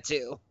getting a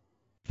tattoo.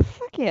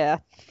 Fuck yeah.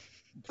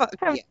 Fuck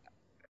yeah.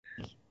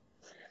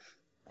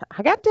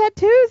 I got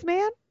tattoos,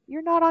 man.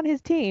 You're not on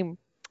his team.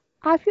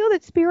 I feel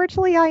that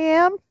spiritually I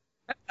am.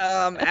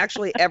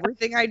 Actually,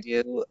 everything I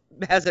do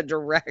has a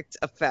direct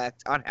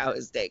effect on how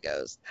his day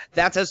goes.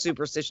 That's how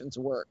superstitions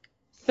work.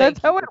 That's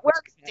how it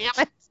works,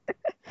 damn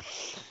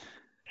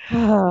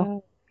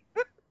it.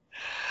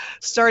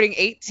 Starting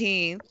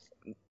 18th,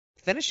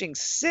 finishing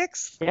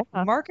 6th,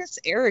 Yeah. Marcus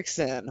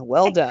Ericsson.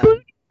 Well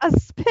done. A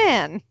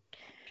spin.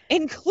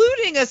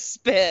 Including a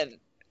spin.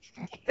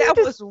 That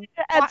was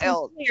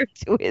wild.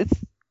 To his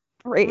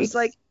race. It was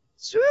like,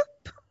 swoop.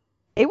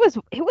 It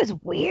was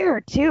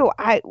weird too.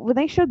 When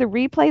they showed the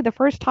replay the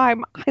first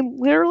time, I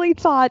literally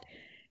thought,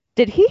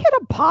 did he hit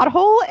a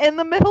pothole in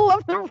the middle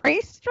of the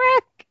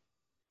racetrack?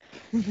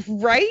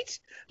 Right?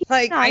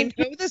 Like, I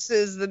know this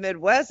is the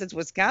Midwest, it's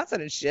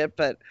Wisconsin and shit,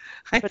 but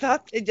I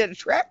thought they did a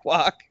track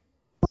walk.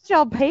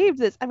 Y'all paved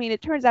this. I mean,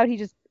 it turns out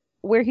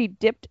where he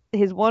dipped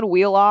his one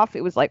wheel off,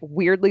 it was like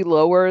weirdly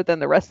lower than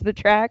the rest of the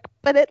track,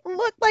 but it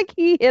looked like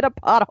he hit a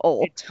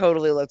pothole. It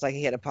totally looked like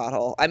he hit a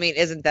pothole. I mean,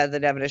 isn't that the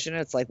definition?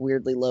 It's like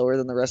weirdly lower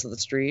than the rest of the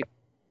street.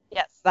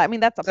 Yes. I mean,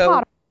 that's a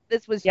pothole.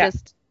 This was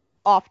just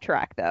off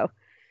track, though.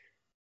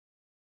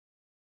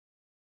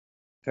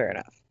 Fair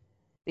enough.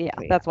 Yeah,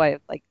 that's why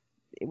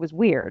it was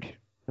weird.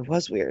 It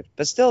was weird,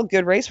 but still a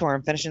good race for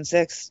him, finishing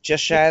 6th,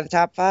 just shy of the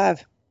top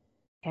 5.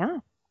 Yeah.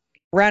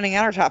 Rounding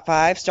out our top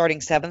 5, starting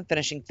 7th,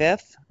 finishing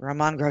 5th,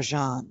 Romain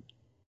Grosjean.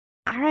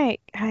 All right,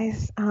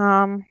 guys.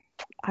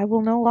 I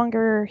will no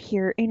longer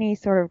hear any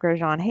sort of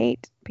Grosjean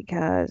hate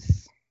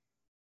because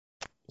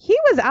he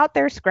was out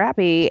there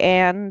scrappy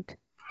and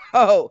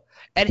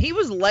he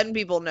was letting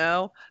people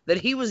know that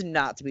he was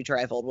not to be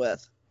trifled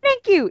with.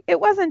 Thank you. It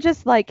wasn't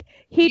just like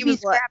he'd be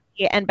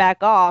scrappy and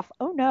back off.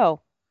 Oh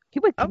no. He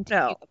would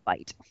continue the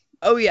fight.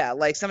 Oh yeah,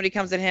 like somebody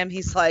comes at him,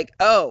 he's like,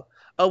 oh,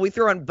 we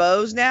throwing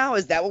bows now?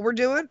 Is that what we're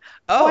doing?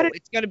 Oh,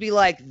 it's going to be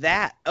like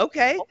that.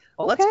 Okay,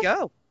 let's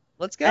go.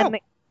 And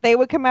they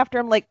would come after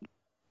him like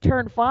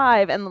turn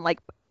 5 and like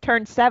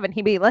turn 7.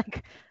 He'd be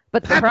like,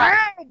 but surprise,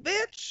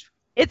 bitch,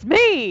 it's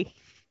me.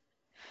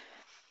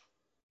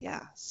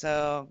 Yeah,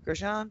 so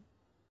Grosjean,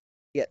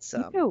 get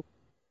some.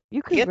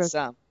 You could get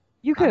some.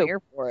 You could. I'm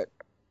here for it.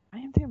 I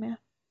am too, man.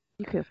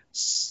 You could.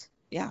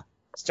 Yeah.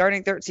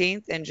 Starting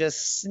 13th and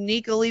just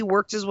sneakily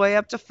worked his way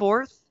up to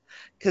 4th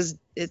because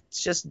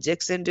it's just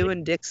Dixon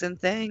doing Dixon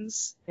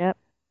things. Yep.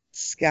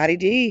 Scotty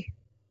D.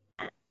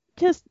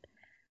 Just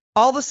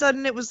all of a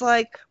sudden it was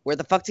like, where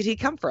the fuck did he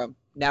come from?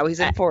 Now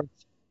he's in 4th.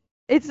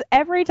 It's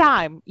every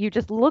time you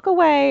just look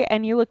away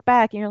and you look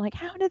back and you're like,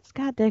 how did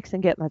Scott Dixon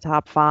get in the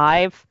top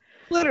 5?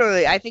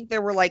 Literally, I think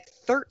there were like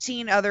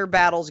 13 other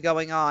battles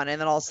going on,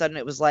 and then all of a sudden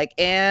it was like,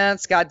 and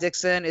Scott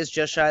Dixon is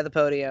just shy of the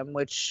podium,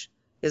 which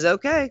is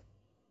okay.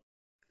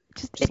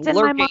 Just it's lurking,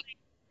 in my mind.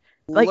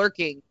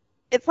 Lurking.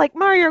 It's like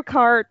Mario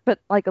Kart, but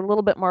like a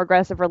little bit more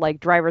aggressive, where like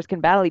drivers can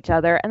battle each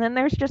other, and then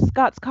there's just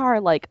Scott's car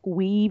like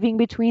weaving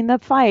between the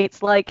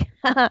fights. Like,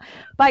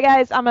 bye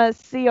guys, I'm gonna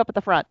see you up at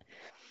the front.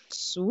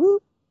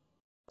 Swoop.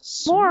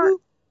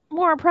 Swoop.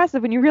 More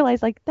impressive when you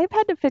realize like they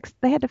had to fix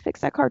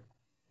that car.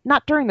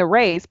 Not during the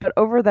race, but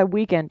over the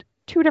weekend,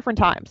 2 different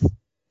times.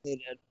 They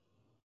did.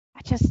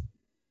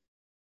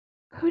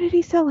 Who did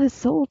he sell his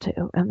soul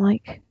to? And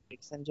like,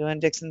 Dixon doing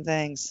Dixon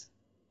things.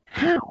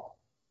 How?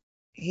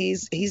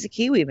 He's a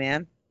Kiwi,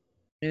 man.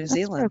 New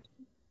Zealand.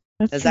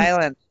 His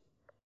island.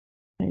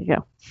 There you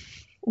go.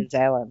 His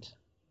island.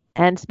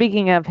 And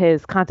speaking of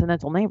his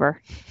continental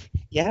neighbor.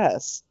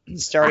 Yes.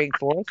 Starting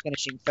 4th,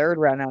 finishing 3rd,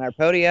 round on our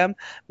podium,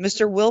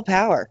 Mr. Will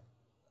Power.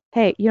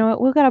 Hey, you know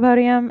what? Will got a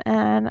podium,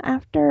 and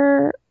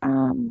after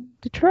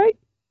Detroit,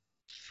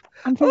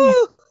 I'm feeling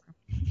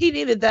he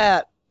needed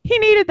that. He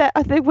needed that.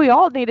 I think we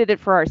all needed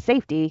it for our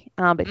safety,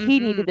 but he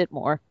needed it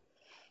more.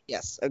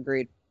 Yes,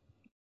 agreed.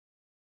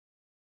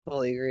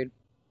 Fully agreed.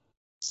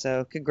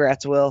 So,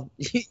 congrats, Will.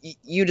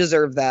 You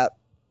deserve that.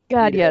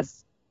 God,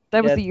 yes.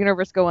 That was the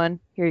universe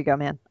going, here you go,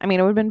 man. I mean,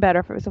 it would have been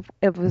better if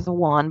it was a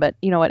wand, but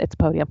you know what? It's a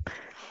podium.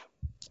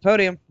 It's a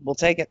podium. We'll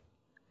take it.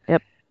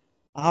 Yep.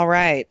 All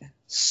right.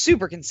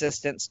 Super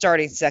consistent,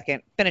 starting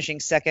 2nd, finishing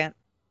 2nd,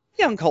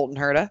 young Colton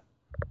Herta.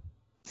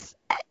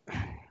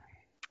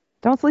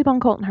 Don't sleep on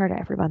Colton Herta,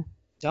 everyone.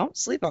 Don't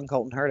sleep on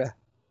Colton Herta.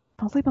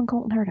 Don't sleep on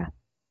Colton Herta.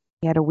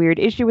 He had a weird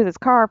issue with his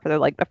car for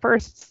the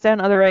first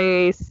stint of the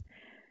race.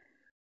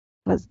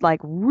 Was like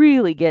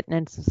really getting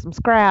into some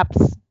scraps,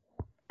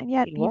 and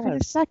yet he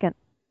finished 2nd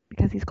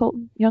because he's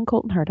young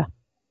Colton Herta.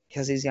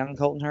 Because he's young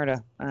Colton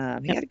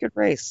Herta. He had a good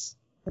race.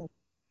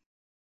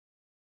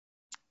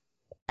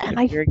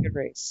 And Very good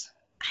race.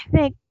 I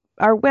think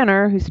our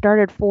winner, who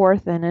started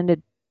fourth and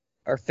ended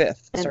Or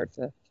fifth. and Start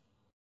fifth.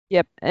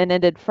 yep, and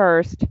ended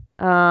first,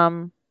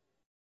 Alex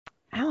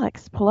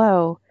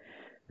Palou,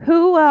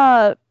 who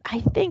I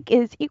think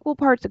is equal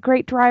parts a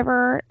great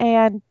driver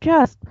and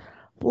just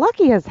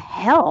lucky as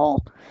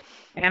hell.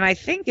 And I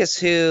think is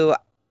who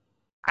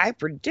I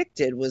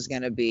predicted was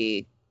going to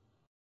be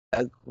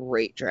a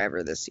great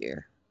driver this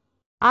year.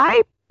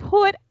 I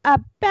put a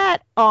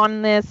bet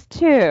on this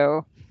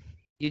too.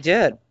 You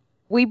did.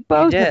 We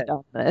both have did.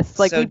 done this.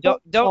 So we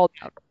both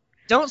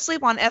don't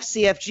sleep on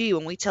FCFG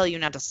when we tell you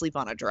not to sleep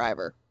on a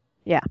driver.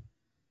 Yeah.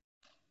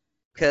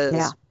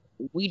 Because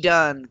we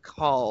done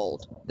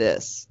called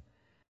this.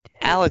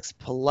 Alex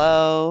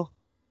Palou.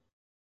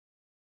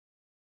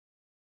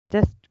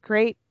 Just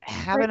great.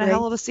 Having a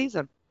hell of a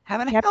season.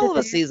 Having a You have hell to of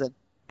a say- season.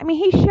 I mean,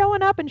 he's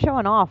showing up and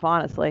showing off,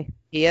 honestly.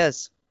 He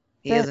is.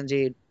 He is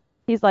indeed.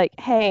 He's like,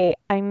 hey,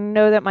 I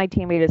know that my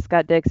teammate is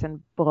Scott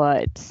Dixon,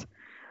 but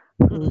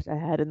who's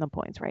ahead in the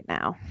points right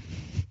now?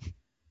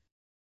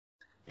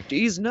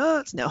 He's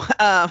nuts. No.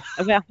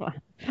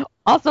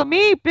 Also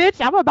me, bitch.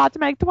 I'm about to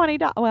make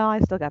 $20. Well, I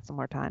still got some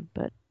more time,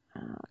 but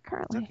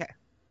currently.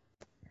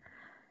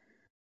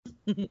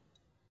 Okay.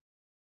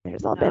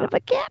 There's a little bit of a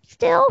gap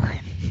still. A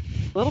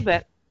little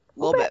bit.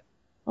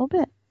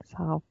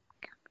 So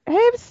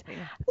it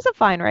was a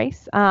fine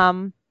race.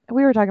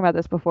 We were talking about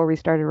this before we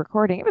started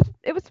recording.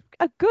 It was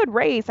a good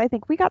race. I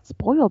think we got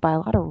spoiled by a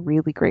lot of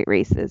really great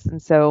races,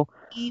 and so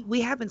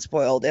we have been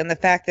spoiled. And the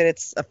fact that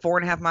it's a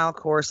 4.5 mile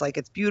course, like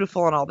it's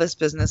beautiful and all this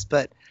business,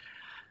 but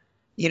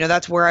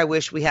that's where I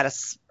wish we had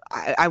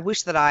I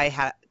wish that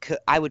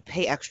I would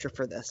pay extra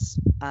for this,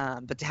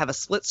 but to have a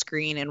split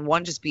screen and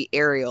one just be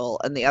aerial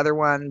and the other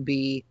one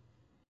be,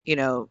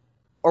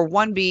 or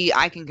one be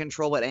I can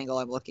control what angle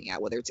I'm looking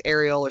at, whether it's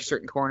aerial or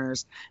certain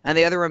corners, and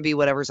the other one be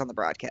whatever's on the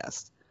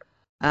broadcast.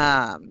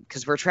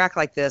 Because for a track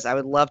like this, I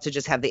would love to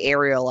just have the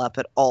aerial up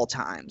at all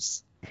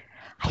times.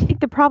 I think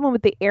the problem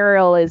with the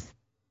aerial is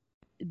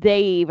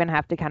they even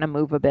have to kind of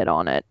move a bit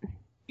on it.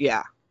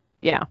 Yeah.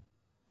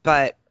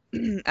 But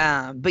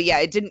yeah,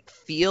 it didn't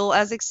feel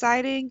as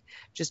exciting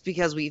just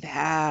because we've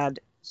had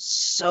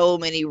so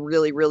many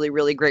really, really,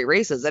 really great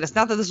races. And it's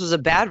not that this was a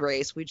bad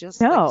race. We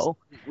just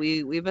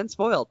we've been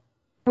spoiled.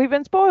 We've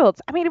been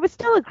spoiled. I mean, it was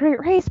still a great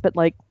race, but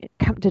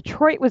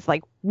Detroit was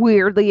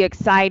weirdly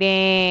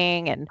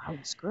exciting, and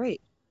it's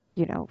great.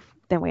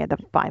 Then we had the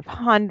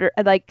 500,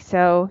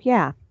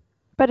 yeah.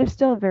 But it's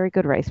still a very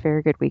good race,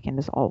 very good weekend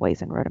as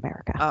always in Road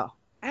America. Oh,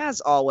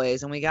 as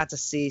always, and we got to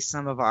see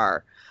some of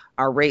our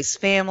race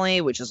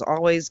family, which is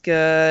always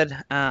good.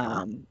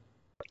 And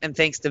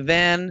thanks to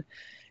Vin.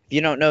 If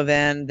you don't know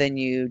Vin, then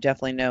you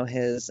definitely know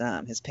his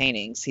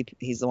paintings.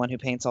 He's the one who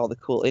paints all the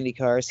cool Indy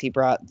cars. He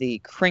brought the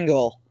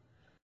Kringle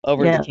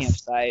over to the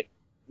campsite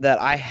that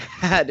I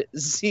had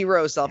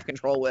zero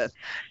self-control with.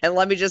 And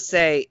let me just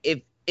say,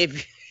 if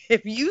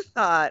you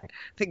thought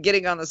that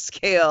getting on the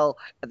scale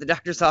at the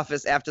doctor's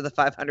office after the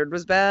 500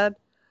 was bad,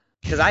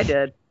 because I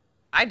did.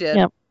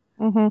 Yep.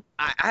 Mm-hmm.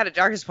 I had a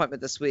doctor's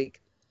appointment this week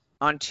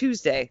on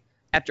Tuesday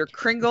after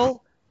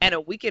Kringle and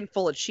a weekend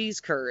full of cheese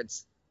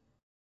curds.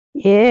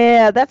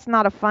 Yeah, that's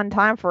not a fun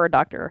time for a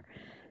doctor.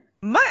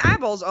 My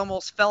eyeballs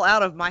almost fell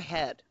out of my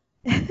head.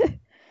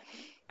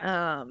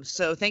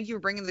 So thank you for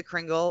bringing the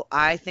Kringle.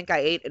 I think I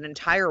ate an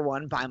entire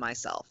one by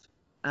myself.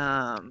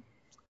 A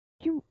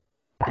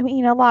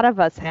lot of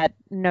us had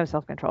no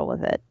self-control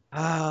with it.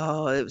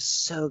 Oh, it was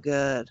so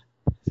good.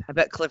 I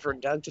bet Clifford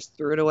and Doug just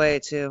threw it away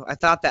too. I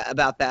thought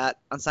about that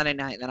on Sunday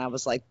night, and then I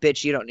was like,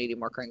 bitch, you don't need any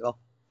more Kringle.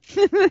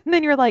 And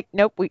then you're like,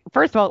 nope,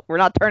 first of all, we're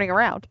not turning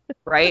around.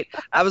 Right?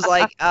 I was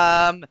like,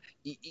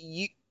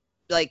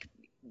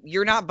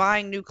 you're not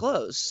buying new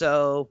clothes,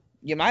 so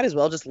you might as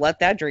well just let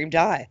that dream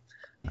die.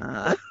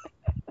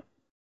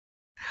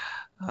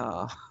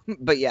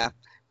 But yeah,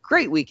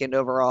 great weekend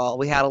overall.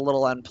 We had a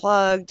little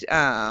unplugged,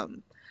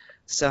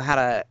 so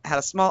had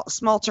a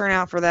small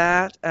turnout for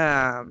that.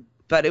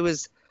 But it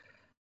was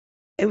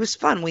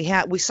fun.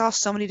 We saw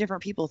so many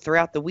different people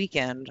throughout the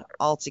weekend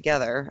all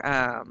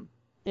together.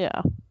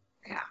 Yeah.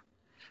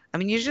 I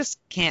mean, you just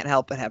can't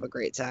help but have a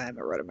great time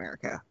at Road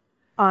America.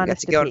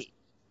 Honest we got to go and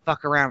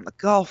fuck around in the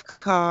golf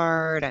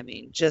cart. I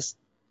mean, just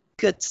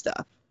good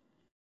stuff.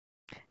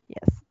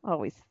 Yes,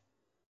 always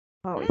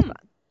fun.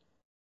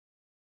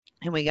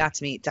 And we got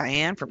to meet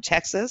Diane from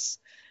Texas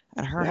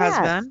and her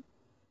husband,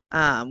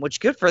 which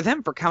good for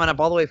them for coming up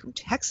all the way from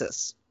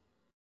Texas.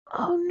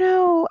 Oh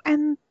no,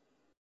 and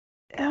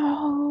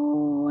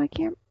I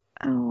can't.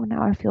 Oh,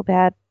 now I feel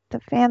bad. The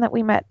fan that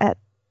we met at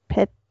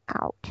Pit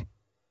Out.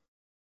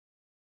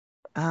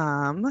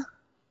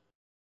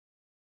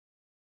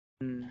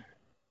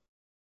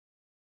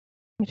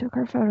 We took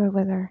our photo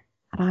with her,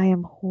 and I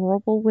am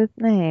horrible with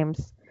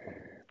names.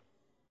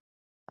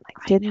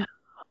 I didn't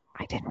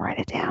write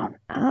it down.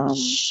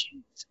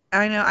 Shoot.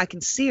 I know. I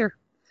can see her.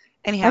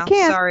 Anyhow,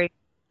 sorry.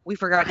 We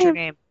forgot your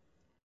name.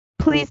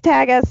 Please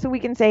tag us so we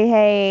can say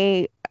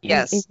hey.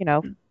 Yes.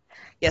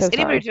 Yes, So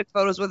anybody who sorry. took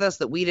photos with us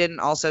that we didn't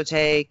also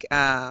take,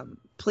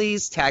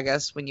 please tag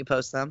us when you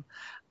post them,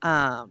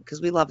 because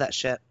we love that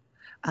shit.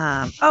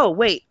 Oh,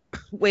 wait.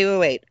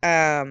 Wait.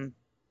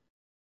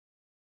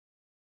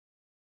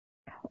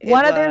 It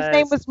One of their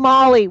name was was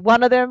Molly.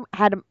 One of them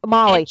had and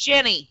Molly.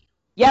 Jenny.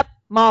 Yep,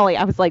 Molly.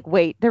 I was like,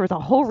 wait, there was a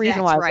whole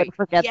reason That's why I right. wouldn't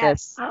forget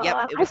this. Yes. Yep.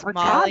 Oh, It I was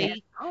forgot it.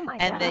 Molly. Oh my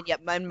And then, god. yep,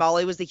 and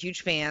Molly was the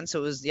huge fan. So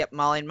it was, yep,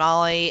 Molly and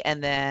Molly.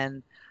 And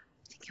then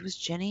I think it was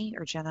Jenny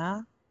or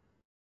Jenna.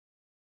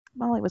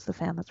 Molly was the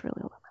fan that's really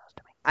all that matters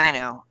to me. I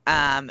know.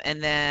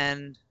 And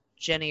then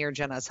Jenny or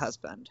Jenna's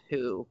husband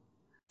who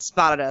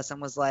spotted us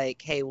and was like,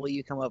 "Hey, will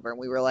you come over?" And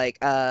we were like,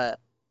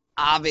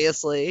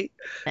 obviously."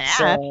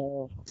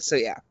 Nah. So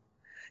yeah.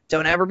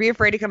 Don't ever be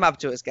afraid to come up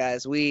to us,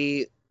 guys.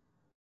 We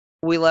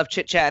love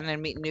chit-chatting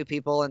and meeting new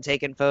people and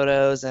taking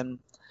photos, and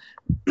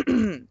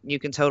you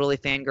can totally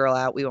fangirl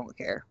out. We won't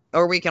care.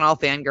 Or we can all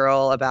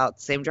fangirl about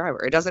the same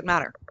driver. It doesn't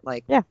matter.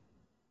 Like, Yeah.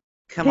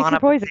 come Pick on your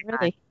up and poison, say hi.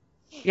 really.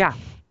 Yeah.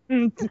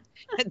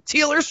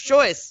 Dealer's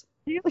choice.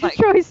 Dealer's Like,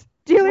 choice.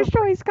 Dealer's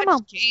choice. Come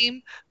on.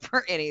 Game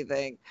for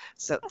anything.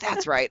 So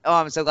that's right. Oh,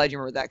 I'm so glad you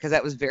remember that because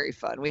that was very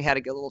fun. We had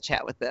a good little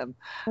chat with them.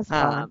 That's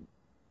fun.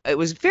 It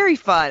was very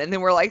fun. And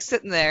then we're like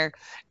sitting there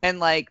and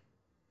like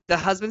the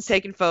husband's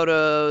taking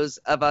photos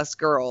of us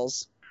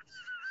girls.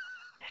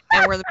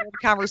 And we're in the middle of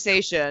a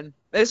conversation.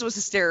 This was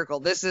hysterical.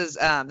 This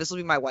will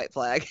be my white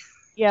flag.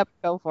 Yep,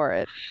 go for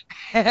it.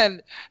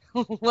 And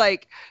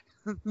like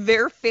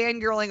they're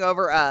fangirling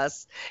over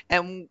us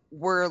and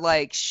we're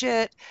like,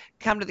 shit,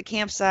 come to the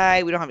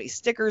campsite, we don't have any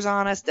stickers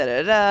on us,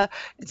 and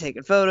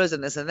taking photos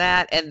and this and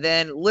that, and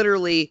then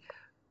literally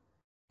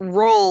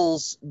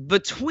rolls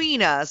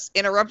between us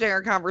interrupting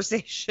our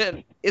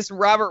conversation is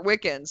Robert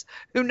Wickens,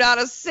 who not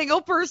a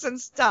single person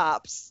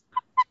stops.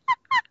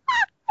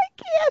 I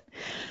can't.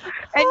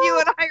 And you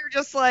and I are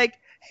just like,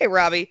 hey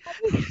Robbie,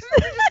 go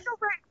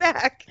right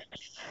back.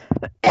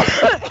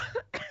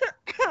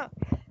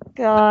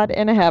 God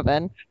in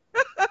heaven.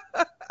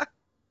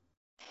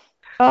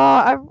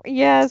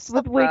 Yes,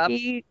 with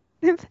Wiki.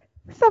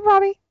 Stop,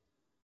 Robbie.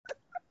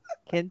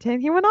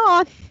 Continuing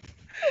on.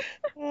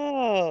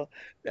 Oh,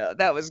 no,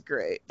 that was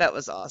great. That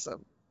was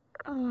awesome.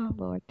 Oh,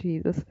 Lord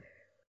Jesus.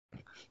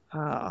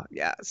 Oh,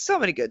 yeah. So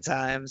many good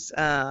times.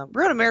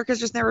 Road America's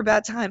just never a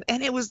bad time.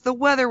 And the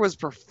weather was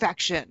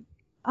perfection.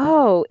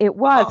 Oh, it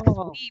was. 'Cause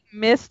Oh. we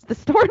missed the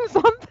storms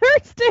on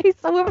Thursday,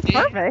 so it was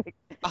Yeah. perfect.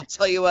 I'll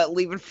tell you what,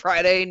 leaving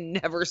Friday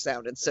never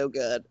sounded so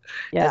good.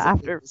 Yeah, as it did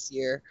after this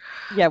year.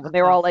 Yeah, when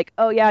they were all like,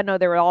 "Oh yeah, no,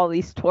 there were all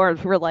these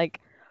storms." We're like,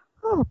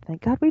 "Oh,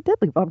 thank God we did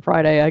leave on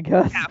Friday, I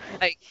guess." Yeah,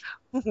 like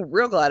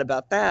real glad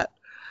about that.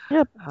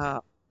 Yep.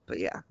 But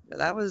yeah,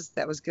 that was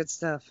good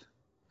stuff.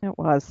 It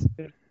was.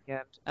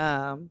 Yeah.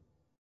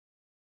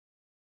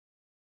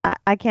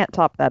 I can't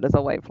top that as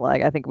a white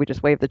flag. I think we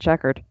just waved the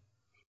checkered.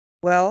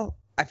 Well,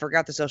 I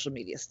forgot the social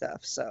media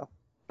stuff, so.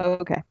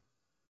 Okay.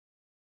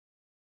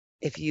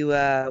 If you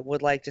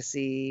would like to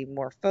see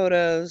more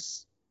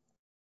photos,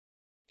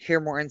 hear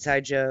more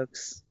inside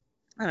jokes,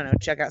 I don't know,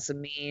 check out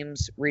some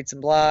memes, read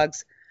some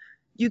blogs,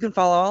 you can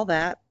follow all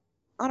that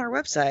on our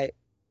website,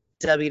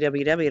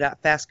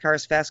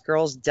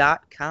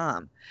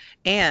 www.fastcarsfastgirls.com.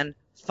 And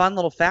fun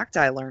little fact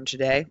I learned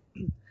today,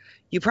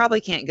 you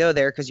probably can't go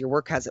there because your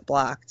work has it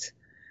blocked.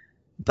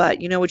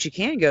 But you know what you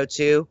can go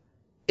to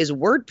is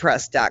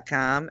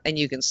wordpress.com, and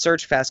you can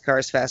search Fast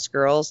Cars, Fast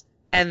Girls,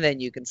 and then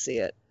you can see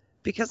it.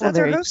 Because that's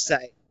our host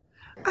site.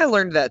 I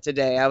learned that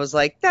today. I was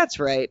like, that's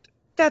right.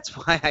 That's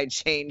why I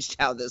changed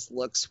how this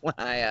looks when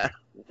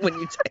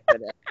you type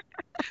it in.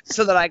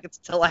 So that I could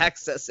still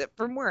access it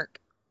from work.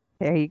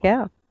 There you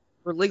go.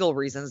 For legal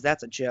reasons,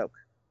 that's a joke.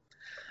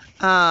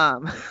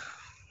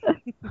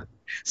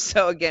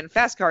 So again,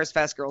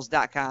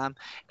 fastcarsfastgirls.com,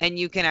 and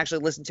you can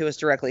actually listen to us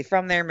directly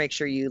from there. Make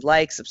sure you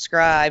like,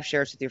 subscribe,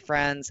 share us with your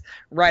friends,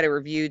 write a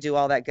review, do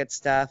all that good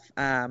stuff.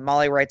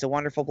 Molly writes a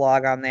wonderful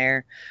blog on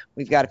there.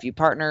 We've got a few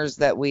partners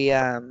that we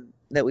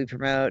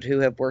promote who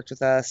have worked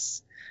with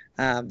us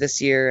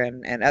this year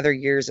and other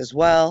years as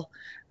well.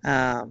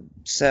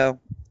 So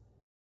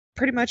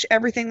pretty much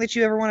everything that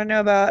you ever want to know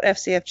about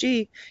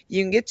FCFG,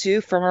 you can get to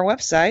from our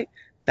website,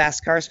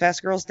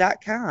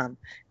 fastcarsfastgirls.com,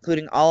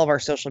 including all of our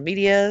social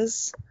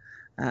medias,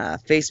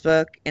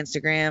 Facebook,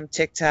 Instagram,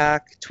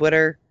 TikTok,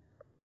 Twitter.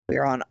 We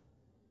are on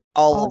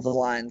all of the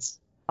lines.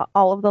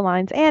 All of the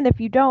lines. And if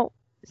you don't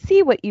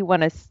see what you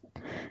want to,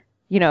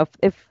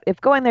 if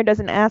going there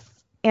doesn't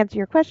answer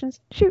your questions,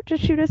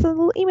 just shoot us a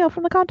little email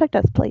from the contact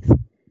us, please.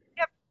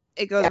 Yep.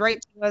 It goes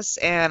right to us.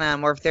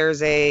 And or if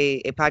there's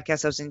a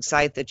podcast hosting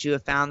site that you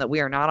have found that we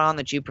are not on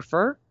that you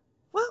prefer,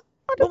 well,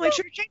 we'll make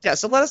sure to change that.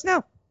 So let us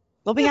know.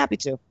 We'll be happy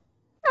to.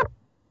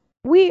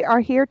 We are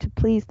here to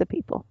please the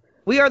people.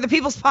 We are the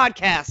People's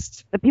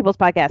Podcast. The People's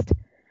Podcast.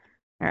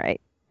 All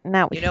right.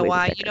 Now we You know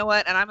why? You know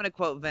what? And I'm going to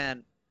quote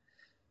Vin.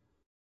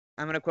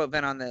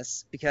 On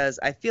this because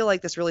I feel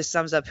like this really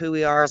sums up who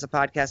we are as a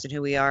podcast and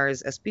who we are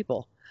as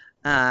people.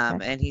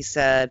 And he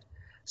said,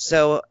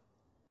 so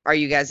are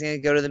you guys going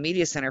to go to the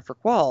media center for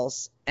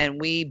quals? And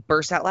we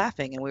burst out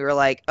laughing, and we were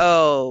like,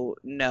 oh,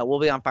 no, we'll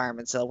be on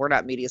Fireman's Hill. We're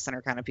not media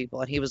center kind of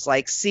people. And he was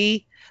like,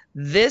 see,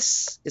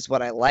 this is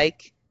what I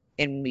like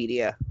in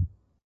media.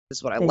 This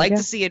is what I There you like go.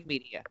 to see in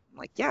media. I'm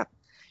like, yeah,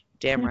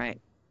 damn Yeah.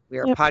 right. We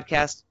are Yep. a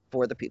podcast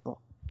for the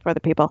people. For the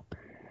people.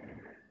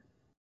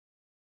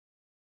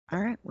 All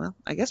right, well,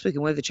 I guess we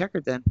can wave the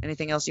checkered then.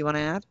 Anything else you want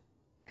to add?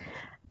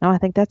 No, I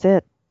think that's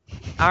it.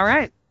 All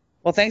right.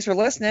 Well, thanks for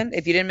listening.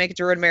 If you didn't make it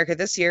to Road America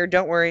this year,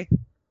 don't worry.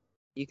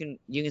 You can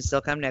still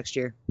come next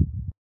year.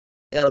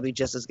 It'll be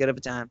just as good of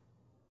a time.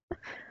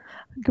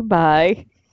 Goodbye.